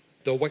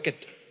 the wicked,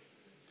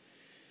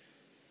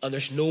 and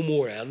there's no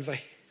more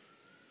envy.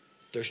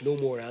 There's no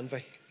more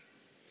envy.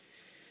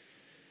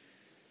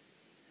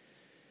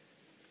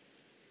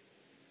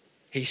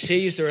 He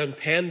sees their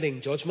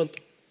impending judgment.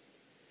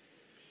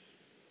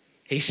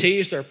 He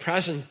sees their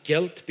present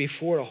guilt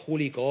before a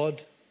holy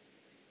God.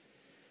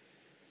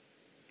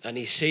 And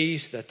he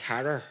sees the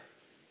terror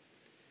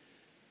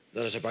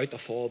that is about to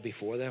fall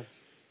before them.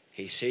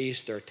 He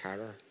sees their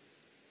terror.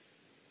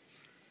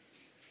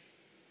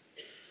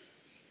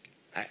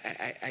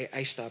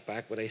 I step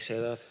back when I say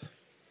that.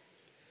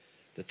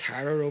 The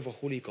terror of a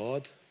holy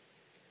God,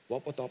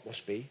 what would that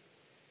must be?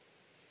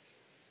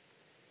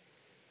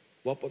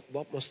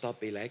 What must that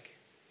be like?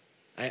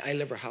 I'll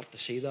never have to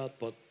see that,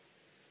 but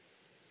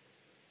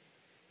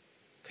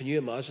can you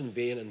imagine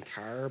being in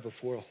terror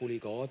before a holy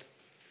God,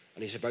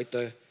 and he's about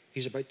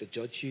to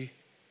judge you?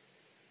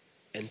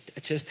 And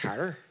it says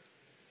terror.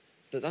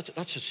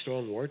 That's a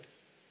strong word.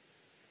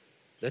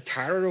 The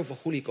terror of a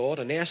holy God,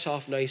 and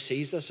Asaph now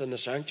sees this in the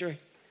sanctuary.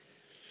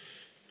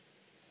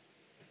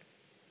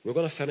 We're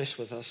going to finish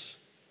with this.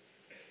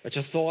 It's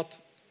a thought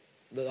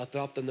that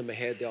dropped into my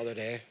head the other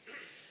day.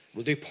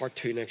 We'll do part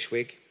 2 next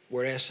week,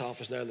 where Asaph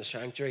is now in the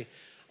sanctuary,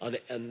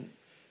 and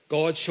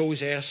God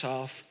shows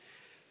Asaph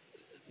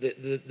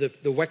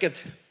the wicked,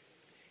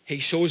 he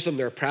shows them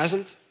their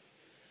present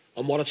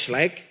and what it's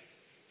like.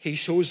 He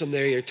shows them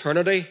their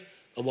eternity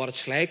and what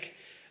it's like.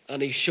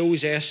 And he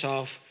shows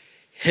Esau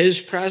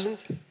his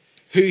present,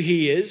 who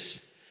he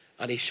is,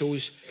 and he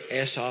shows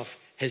Esau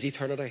his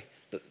eternity.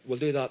 We'll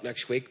do that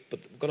next week, but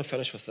I'm going to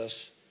finish with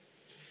this.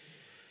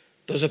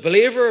 Does a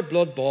believer,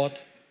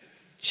 blood-bought,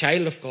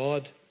 child of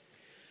God,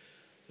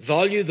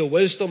 value the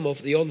wisdom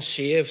of the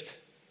unsaved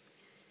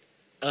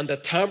and the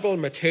temporal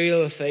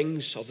material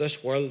things of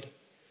this world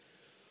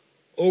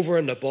over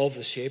and above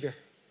the Saviour?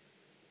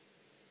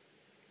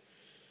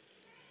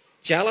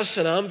 Jealous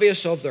and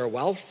envious of their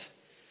wealth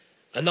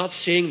and not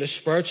seeing the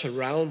spiritual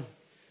realm,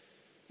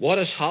 what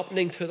is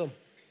happening to them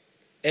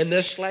in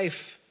this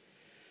life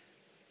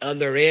and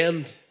their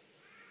end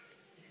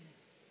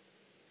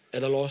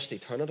in a lost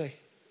eternity.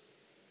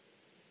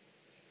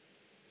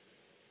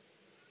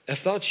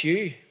 If that's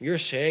you, you're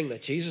saying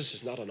that Jesus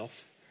is not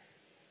enough.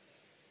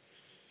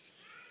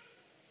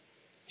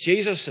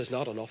 Jesus is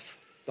not enough.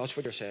 That's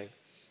what you're saying.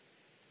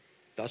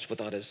 That's what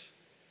that is.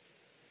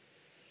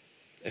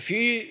 If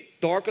you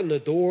darken the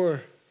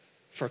door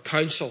for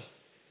counsel,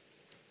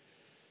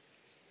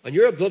 and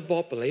you're a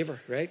blood-bought believer,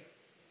 right?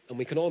 And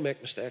we can all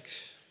make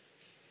mistakes.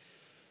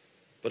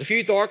 But if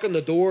you darken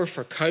the door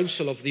for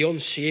counsel of the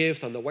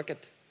unsaved and the wicked,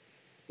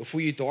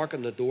 before you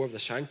darken the door of the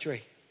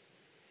sanctuary,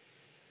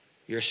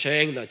 you're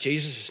saying that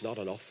Jesus is not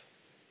enough.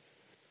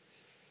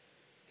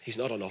 He's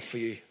not enough for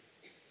you,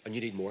 and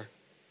you need more.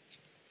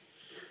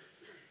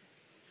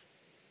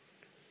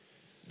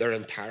 They're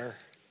in terror.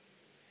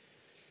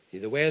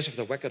 The ways of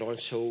the wicked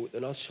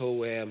they're not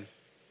so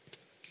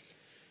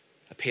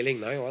appealing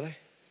now, are they?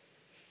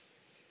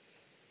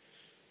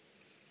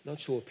 Not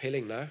so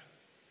appealing now.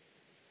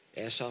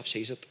 Esau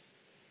sees it.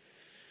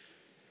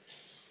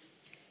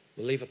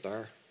 We'll leave it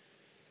there.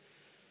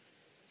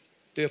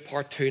 Do a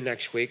part 2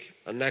 next week,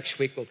 and next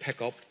week we'll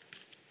pick up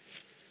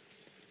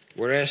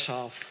where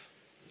Esau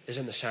is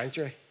in the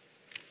sanctuary.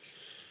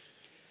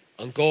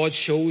 And God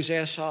shows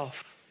Esau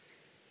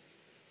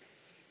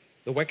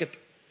the wicked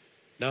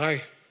now,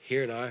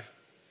 here now.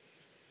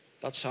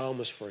 That psalm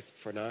is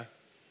for now.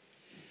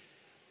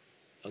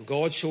 And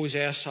God shows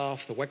Esau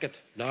the wicked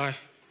now.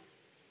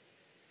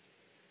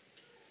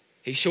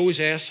 He shows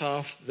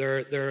Esau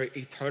their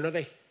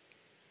eternity.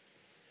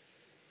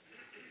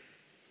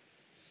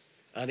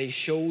 And he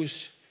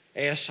shows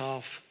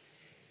Esau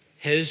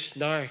his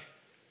now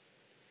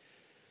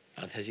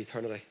and his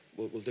eternity.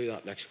 We'll do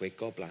that next week.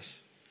 God bless.